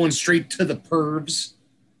just going straight to the pervs?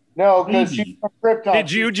 No, because she's from Krypton.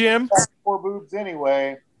 Did you, Jim? 4 boobs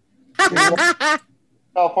anyway. How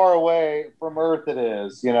far away from Earth it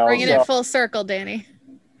is, Bringing it full circle, Danny.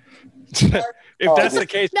 If that's the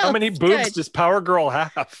case, how many boobs does Power Girl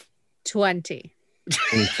have? 20.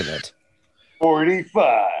 Infinite.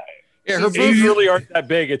 45. Yeah, her boobs really aren't that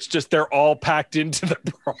big. It's just they're all packed into the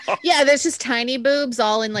bra. Yeah, there's just tiny boobs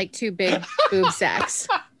all in like 2 big boob sacks.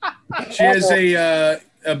 She has a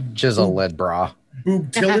lead bra.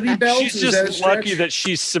 Boobility belt. She's just lucky that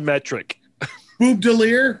she's symmetric. Boob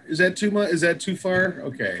Delir? Is that too much? Is that too far?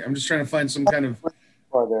 Okay, I'm just trying to find some kind of.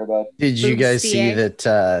 There, bud. Did you guys see CA?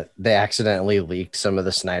 that they accidentally leaked some of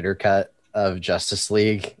the Snyder cut of Justice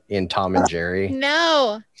League in Tom and Jerry?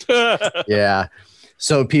 No. Yeah.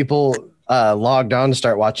 So people logged on to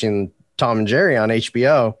start watching Tom and Jerry on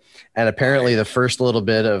HBO, and apparently the first little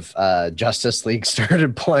bit of Justice League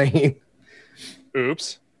started playing.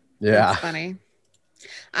 Oops. Yeah. That's funny.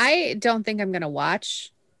 I don't think I'm gonna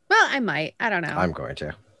watch. Well, I might. I don't know. I'm going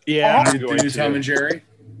to. Yeah. I'm The going new to. Tom and Jerry.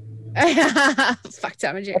 Fuck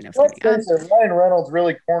Tom and Jerry. No, Let's kidding. face it, Ryan Reynolds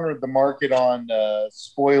really cornered the market on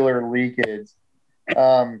spoiler leakage.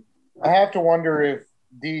 I have to wonder if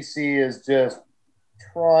DC is just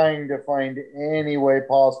trying to find any way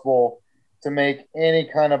possible to make any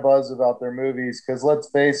kind of buzz about their movies. Because let's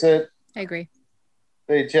face it, I agree.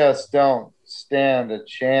 they just don't stand a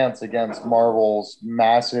chance against Marvel's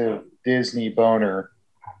massive Disney boner.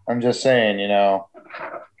 I'm just saying, No,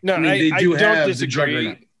 I mean, they I do don't have the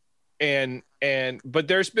disagree. Juggernaut. But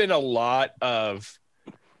there's been a lot of,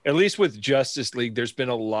 at least with Justice League, there's been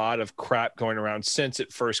a lot of crap going around since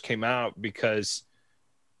it first came out, because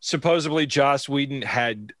supposedly Joss Whedon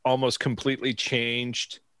had almost completely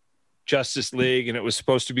changed Justice League, and it was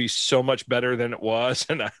supposed to be so much better than it was.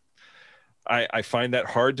 And I find that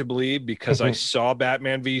hard to believe, because I saw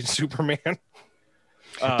Batman v Superman.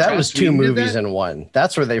 That was two movies in one.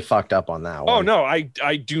 That's where they fucked up on that one. Oh no,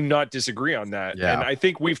 I do not disagree on that. Yeah. And I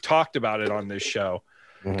think we've talked about it on this show.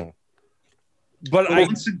 Mm-hmm. But Well,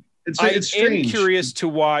 I am strange. curious to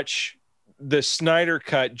watch the Snyder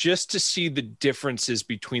cut just to see the differences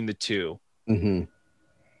between the two. Mm-hmm.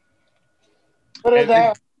 But at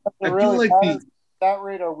that, I feel really like matters, at that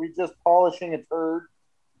rate, are we just polishing a turd?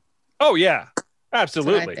 Oh yeah, That's what I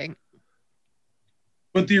absolutely. think.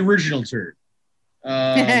 But the original turd.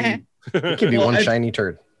 It could be Well, one I- shiny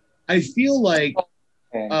turd. I feel like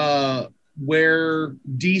where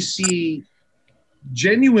DC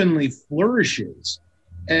genuinely flourishes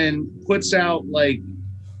and puts out like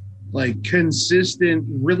consistent,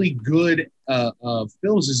 really good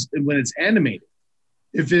films is when it's animated.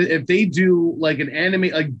 If they do like an anime,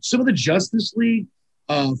 like some of the Justice League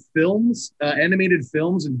films, animated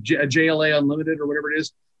films, and JLA Unlimited or whatever it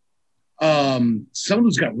is, some of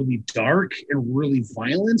those got really dark and really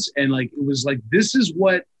violent, and like it was like, this is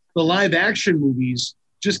what the live action movies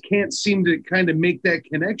just can't seem to kind of make that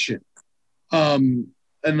connection. And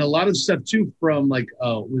a lot of stuff too from like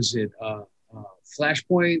was it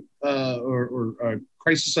Flashpoint or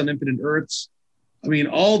Crisis on Infinite Earths? I mean,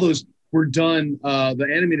 all those were done. The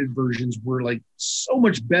animated versions were like so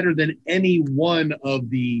much better than any one of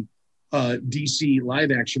the DC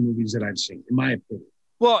live action movies that I've seen, in my opinion.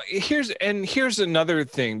 Well, here's another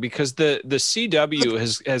thing, because the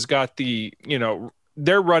CW has got the,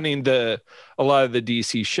 they're running a lot of the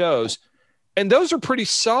DC shows, and those are pretty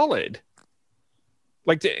solid.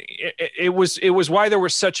 Like it was why there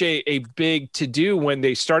was such a big to do when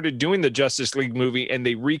they started doing the Justice League movie and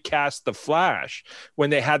they recast the Flash when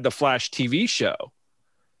they had the Flash TV show.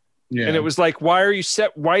 Yeah. And it was like, why aren't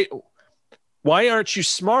you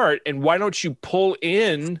smart, and why don't you pull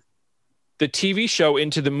in the TV show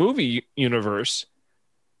into the movie universe,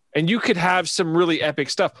 and you could have some really epic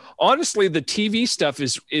stuff. Honestly, the TV stuff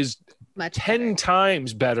is Much 10 better.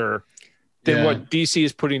 times better than what DC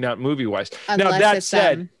is putting out movie wise. Now Unless that it's,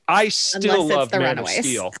 said, I still unless it's love The Man Runaways. of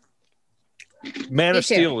Steel. Man Me of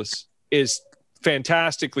too. Steel is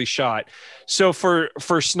fantastically shot. So for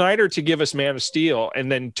Snyder to give us Man of Steel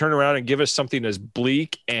and then turn around and give us something as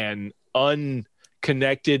bleak and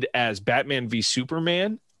unconnected as Batman v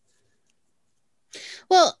Superman.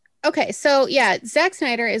 Well, okay, so yeah, Zack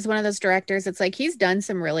Snyder is one of those directors. It's like he's done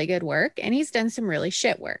some really good work and he's done some really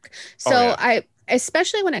shit work. So yeah.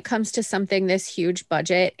 Especially when it comes to something this huge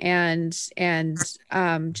budget and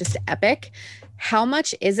just epic, how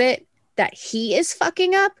much is it that he is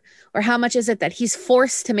fucking up, or how much is it that he's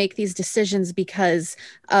forced to make these decisions because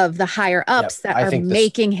of the higher ups that are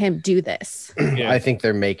making him do this? I think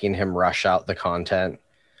they're making him rush out the content.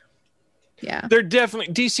 Yeah, They're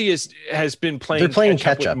definitely DC has been playing. They're playing catch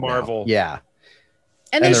up catch up with Marvel. now. Yeah.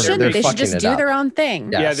 and they they're shouldn't. They should fucking just it do up. their own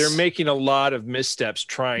thing. Yes. Yeah, they're making a lot of missteps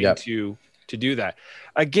trying Yep. to do that.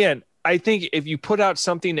 Again, I think if you put out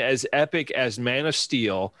something as epic as Man of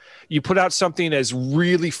Steel, you put out something as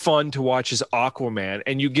really fun to watch as Aquaman,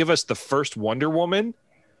 and you give us the first Wonder Woman,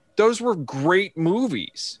 those were great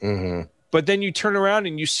movies. Mm-hmm. But then you turn around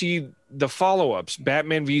and you see the follow-ups,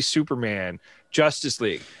 Batman v Superman, Justice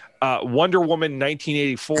League, Wonder Woman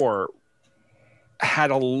 1984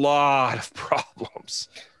 had a lot of problems.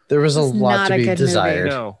 There was a lot not to a be good movie. desired.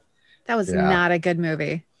 No. That was Yeah. not a good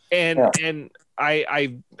movie. And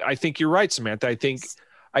I think you're right, Samantha. I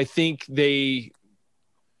think the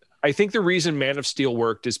reason Man of Steel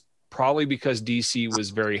worked is probably because DC was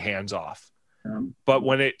very hands off. But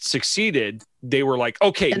when it succeeded, they were like,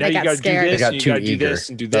 okay, now you got to do this, and you got to do this,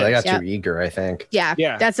 and do this. They got too eager, I think.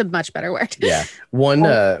 Yeah, that's a much better word. Yeah. Sorry,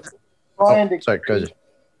 go ahead.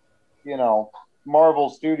 You know, Marvel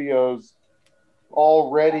Studios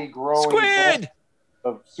already growing Squid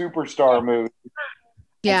of superstar movies.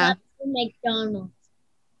 Yeah. McDonald's.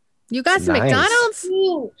 You got some Nice. McDonald's?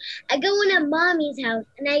 Ooh, I got one at mommy's house,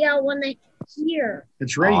 and I got one here.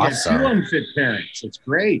 That's right. Awesome. You got 2 unfit parents. It's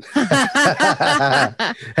great. Hey,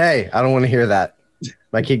 I don't want to hear that.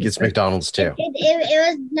 My kid gets McDonald's too. It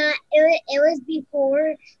was not. It was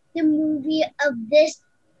before the movie of this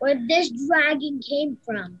where this dragon came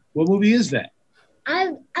from. What movie is that?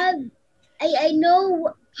 I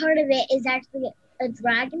know part of it is actually a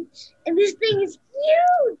dragon, and this thing is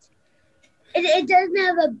huge. It doesn't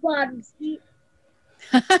have a bottom seat.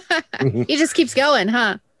 He just keeps going,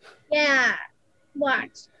 huh? Yeah,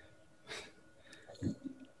 watch.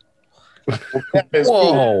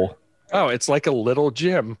 Whoa. Oh, it's like a little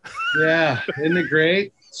gym. Yeah, isn't it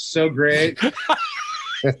great? So great. So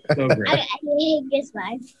great. I guess what?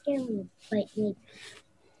 I'm scared to bite me.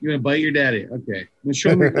 You're gonna bite your daddy. Okay. Well,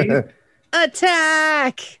 show me.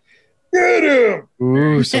 Attack! Get him!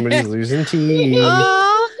 Ooh, somebody's losing teeth.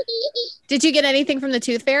 Oh, did you get anything from the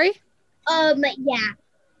Tooth Fairy? Yeah.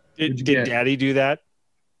 Did Daddy do that?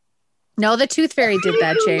 No, the Tooth Fairy did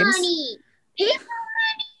that, James. Money.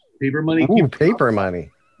 Paper money. Ooh, paper money.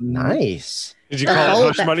 Nice. Did you call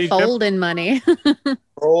it hush money? Jim? Folding money.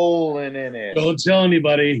 Rolling in it. Don't tell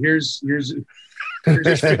anybody. Here's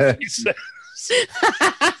 50 cents.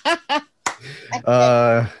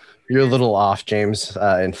 You're a little off, James.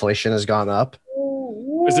 Inflation has gone up.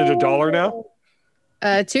 Is it $1 now?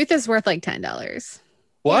 Tooth is worth like $10.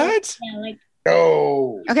 What? Yeah, like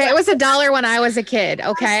No. Okay, it was $1 when I was a kid.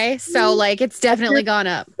 Okay, so like it's definitely gone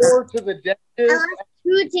up. Or to the dentist. I have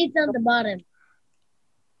 2 teeth on the bottom.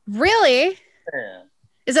 Really? Yeah.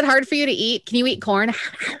 Is it hard for you to eat? Can you eat corn?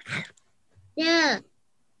 Yeah.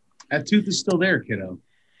 that tooth is still there, kiddo.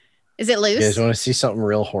 Is it You guys loose? want to see something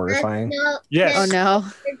real horrifying? No. Yes. Oh no.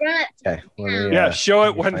 Okay. let me, Yeah, show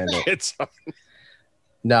it let me when find it. it's up.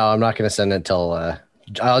 No, I'm not going to send it till.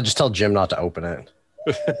 I'll just tell Jim not to open it.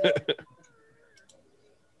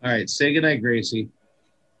 All right. Say goodnight, Gracie.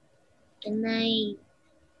 Good night.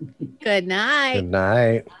 Good night. Good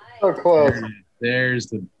night. So close. There's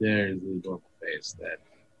the little face that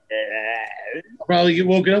probably get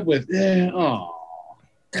woken up with. Oh.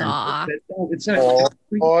 Aw. It's not.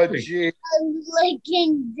 Oh, gee. I'm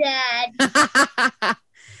licking Dad.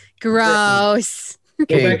 Gross. Go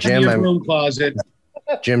Okay, back Jim. in your room closet.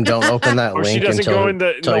 Jim, don't open that Or she link doesn't go until, in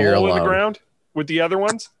the until you're hole in the alone. ground with the other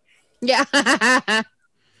ones? Yeah.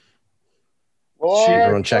 Well,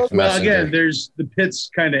 Everyone check the Well, messenger. again, there's the pit's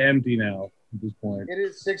kind of empty now at this point. it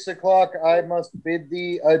is 6 o'clock. I must bid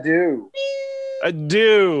thee adieu.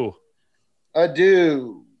 Adieu.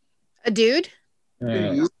 Adieu. A dude?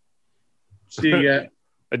 See ya.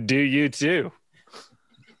 Adieu, you too.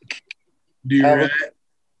 Do you Have a- right?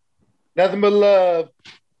 Nothing but love.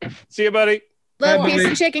 See you, buddy. Little Bye, piece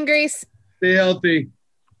buddy. of chicken grease. Stay healthy.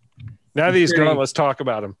 Now that he's Okay. gone, let's talk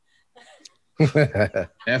about him. That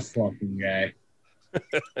fucking guy.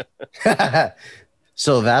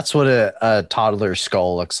 So that's what a toddler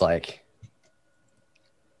skull looks like.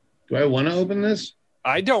 Do I want to open this?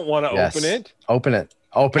 I don't want to Yes. open it. Open it.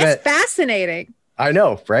 Open It's it. fascinating. I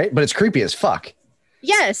know, right? But it's creepy as fuck.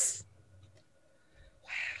 Yes.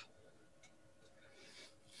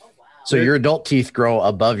 So your adult teeth grow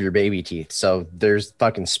above your baby teeth. So there's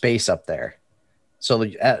fucking space up there. So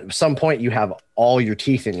at some point you have all your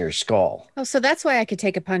teeth in your skull. Oh, so that's why I could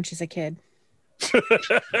take a punch as a kid. You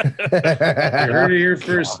heard it here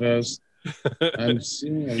first, folks. I'm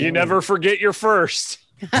seeing a You lot never of- forget your first.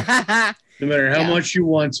 no matter how Yeah. much you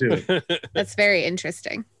want to. That's very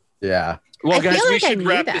interesting. Yeah. Well, I guys, feel we like I should knew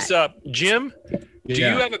wrap that. this up. Jim, do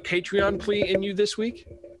Yeah. you have a Patreon plea in you this week?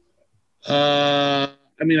 I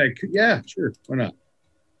mean, I could. Yeah, sure. Why not?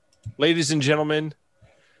 Ladies and gentlemen,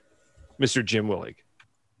 Mr. Jim Willig.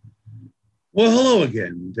 Well, hello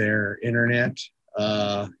again, there, internet.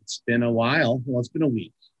 It's been a while. Well, it's been a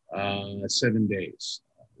week. 7 days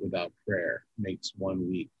without prayer makes 1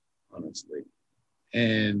 week, honestly.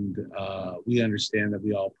 And we understand that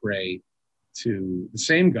we all pray to the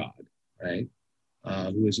same God, right?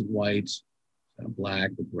 Who isn't white, not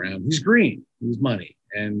black, or brown. He's green. He's money,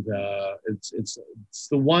 and it's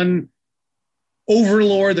the one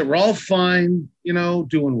overlord that we're all fine,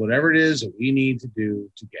 doing whatever it is that we need to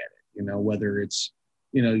do to get it. whether it's,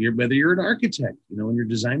 whether you're an architect, and you're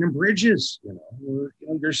designing bridges, or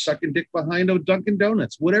you're sucking dick behind a Dunkin'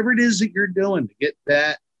 Donuts, whatever it is that you're doing to get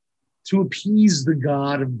that, to appease the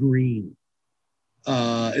god of green,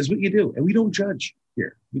 is what you do. And we don't judge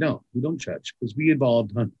here. We don't judge, because we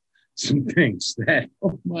evolved on some things that,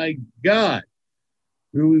 oh my God,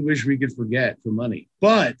 really wish we could forget for money.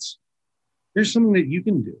 But there's something that you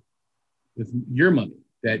can do with your money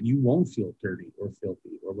that you won't feel dirty or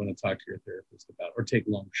filthy or want to talk to your therapist about, or take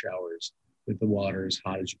long showers with the water as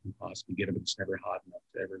hot as you can possibly get it, but it's never hot enough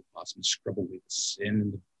to ever possibly scrub away the sin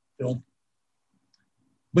and the filth.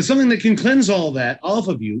 But something that can cleanse all that off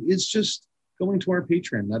of you is just going to our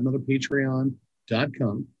Patreon, not another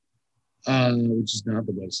Patreon.com, which is not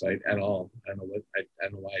the website at all. I don't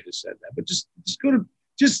know why I just said that, but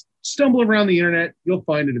just stumble around the internet. You'll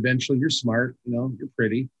find it eventually. You're smart, you're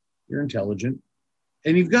pretty, you're intelligent,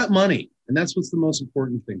 and you've got money. And that's what's the most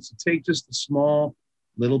important thing. So take just a small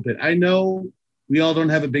little bit. I know we all don't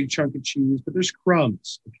have a big chunk of cheese, but there's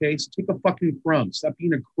crumbs. Okay. So take a fucking crumb. Stop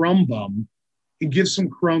being a crumb bum and give some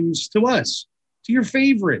crumbs to us, to your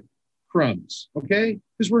favorite crumbs. Okay.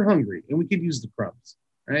 Because we're hungry and we could use the crumbs.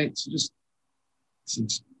 Right. So just,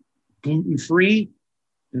 it's gluten-free,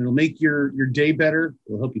 and it'll make your day better.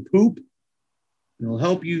 It'll help you poop, and it'll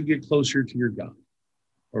help you get closer to your God,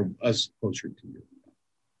 or us closer to your God.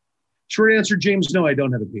 Short answer, James, no, I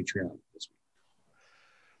don't have a Patreon this week.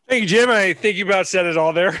 Thank you, Jim. I think you about said it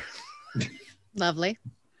all there. Lovely.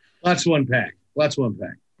 Lots to unpack.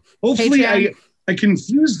 Hopefully I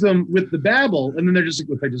confuse them with the babble, and then they're just like,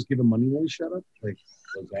 if I just give them money, will they shut up? Like,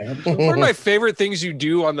 does that happen? One of my favorite things you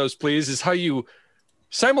do on those pleas is how you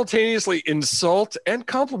simultaneously insult and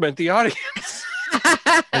compliment the audience.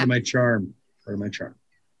 Part of my charm.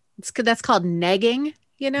 That's called negging,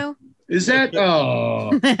 Is that?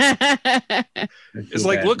 Oh. It's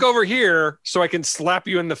like, look over here so I can slap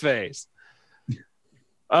you in the face.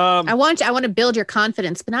 I want to build your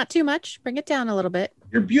confidence, but not too much. Bring it down a little bit.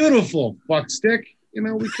 You're beautiful, fuckstick.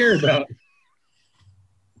 We care about.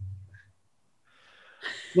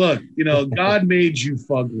 Look, God made you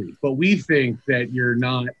fugly, but we think that you're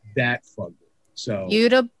not that fugly. So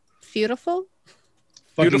beautiful.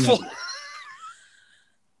 That's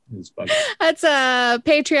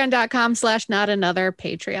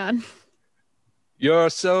patreon.com/notanotherpatreon. You're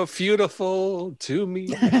so beautiful to me.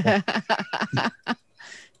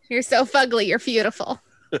 You're so fugly. You're beautiful.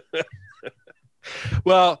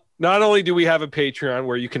 Well, not only do we have a Patreon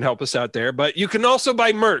where you can help us out there, but you can also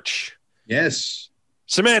buy merch. Yes.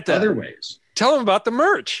 Samantha, other ways. Tell them about the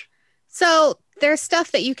merch. So there's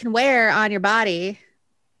stuff that you can wear on your body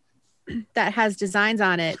that has designs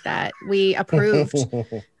on it that we approved,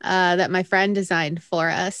 that my friend designed for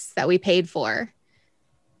us, that we paid for.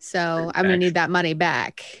 So I'm going to need that money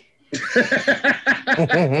back.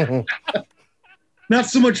 Not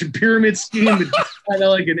so much a pyramid scheme, but kind of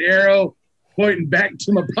like an arrow pointing back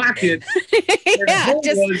to my pocket.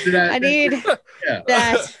 I need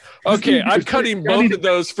that. Okay, I'm cutting both of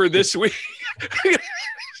those for this week.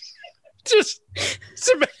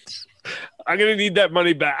 I'm going to need that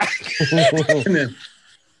money back.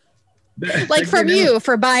 Like from you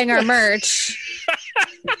for buying our merch.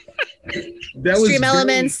 That was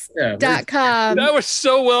StreamElements.com. That was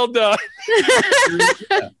so well done.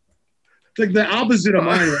 It's like the opposite of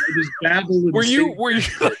mine, right? I just babbled. Were you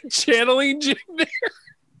channeling Jim there?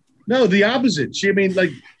 No, the opposite. She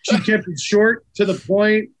kept it short to the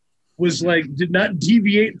point, was like, did not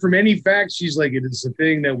deviate from any facts. She's like, it is a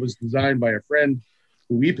thing that was designed by a friend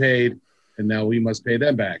who we paid, and now we must pay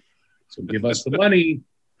them back. So give us the money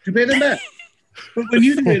to pay them back. But when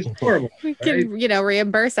you do it, it's horrible. We can,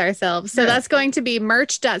 reimburse ourselves. So that's going to be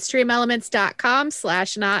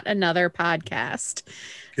merch.streamelements.com/notanotherpodcast.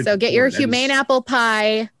 So get your Humane Apple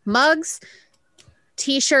Pie mugs,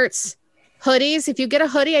 t-shirts, hoodies. If you get a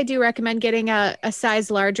hoodie, I do recommend getting a size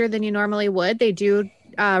larger than you normally would. They do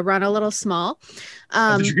run a little small.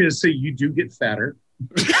 I thought you were going to say you do get fatter.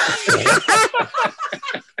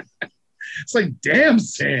 It's like, damn,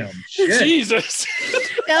 Sam. Shit. Jesus.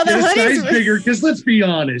 Now the hoodie's bigger, because let's be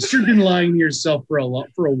honest, you've been lying to yourself for a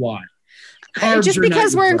while. Carbs just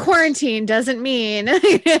because we're in quarantine doesn't mean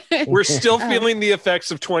we're still feeling the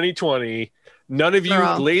effects of 2020. None of you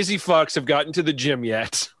lazy fucks have gotten to the gym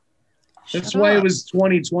yet. That's why it was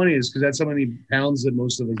 2020, is because that's how many pounds that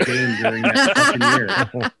most of us gained during that fucking year.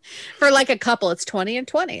 For like a couple, it's 20 and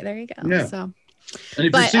 20. There you go. Yeah. So, and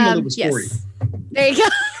if you're single, it was 40. There you go.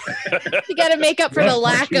 You got to make up for the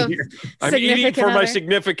lack of I'm eating for my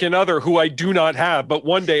significant other, who I do not have, but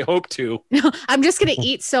one day hope to. No, I'm just going to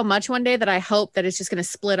eat so much one day that I hope that it's just going to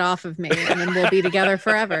split off of me, and then we'll be together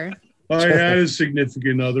forever. I had a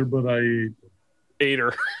significant other, but I ate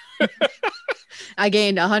her. I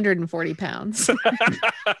gained 140 pounds.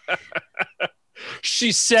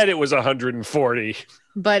 She said it was 140.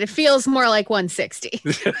 But it feels more like 160.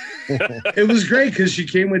 It was great because she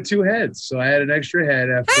came with 2 heads. So I had an extra head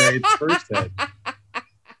after I ate the first head.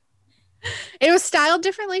 It was styled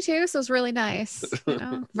differently too. So it was really nice. You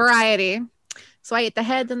know, variety. So I ate the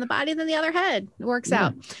head, then the body, then the other head. It works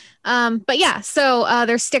out. But yeah, so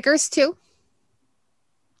there's stickers too.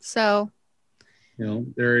 So. You know,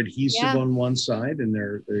 they're adhesive on one side and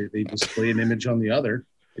they display an image on the other.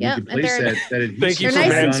 And you can place that adhesive. Thank you for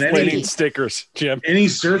mansplaining stickers, Jim. Any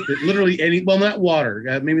surface, literally any. Well, not water.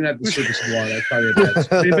 Maybe not the surface of water. That's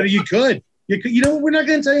probably but you could. You know, we're not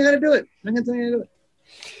going to tell you how to do it. I'm not going to tell you how to do it.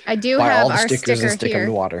 I do have our sticker and stick here. in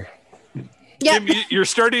the water. Yeah, you're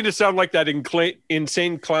starting to sound like that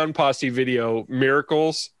insane clown posse video,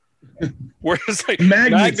 Miracles, where it's like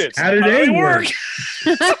magnets. How do they work?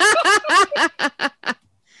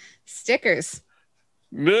 Stickers.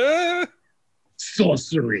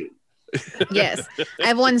 Sorcery. Yes, I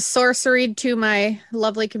have one sorceried to my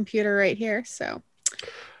lovely computer right here, so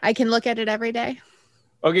I can look at it every day.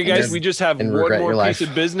 Okay, guys, we just have one more piece life.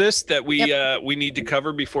 of business that we need to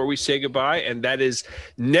cover before we say goodbye, and that is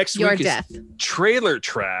next Your week death. is trailer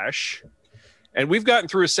trash, and we've gotten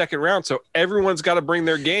through a second round, so everyone's got to bring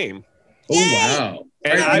their game. Oh wow!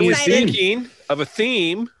 And Right, I was theme. thinking of a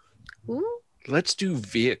theme. Ooh. Let's do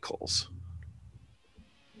vehicles.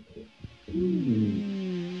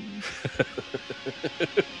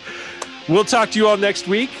 We'll talk to you all next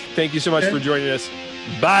week. Thank you so much for joining us.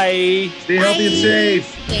 Bye. Stay healthy and safe.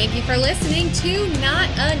 Thank you for listening to Not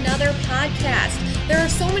Another Podcast. There are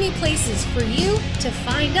so many places for you to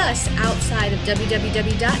find us outside of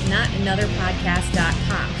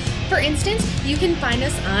www.notanotherpodcast.com. For instance, you can find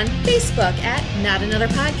us on Facebook at Not Another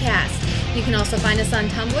Podcast. You can also find us on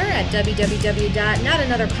Tumblr at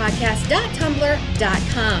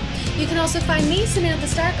www.notanotherpodcast.tumblr.com. You can also find me, Samantha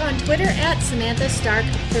Stark, on Twitter at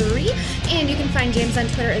SamanthaStark3. And you can find James on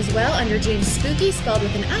Twitter as well under James Spooky, spelled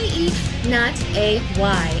with an I-E, not a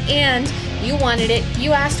Y. And you wanted it,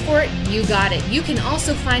 you asked for it, you got it. You can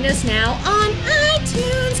also find us now on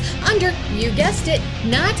iTunes under, you guessed it,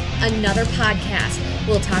 Not Another Podcast.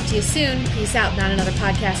 We'll talk to you soon. Peace out, Not Another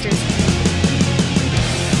Podcasters.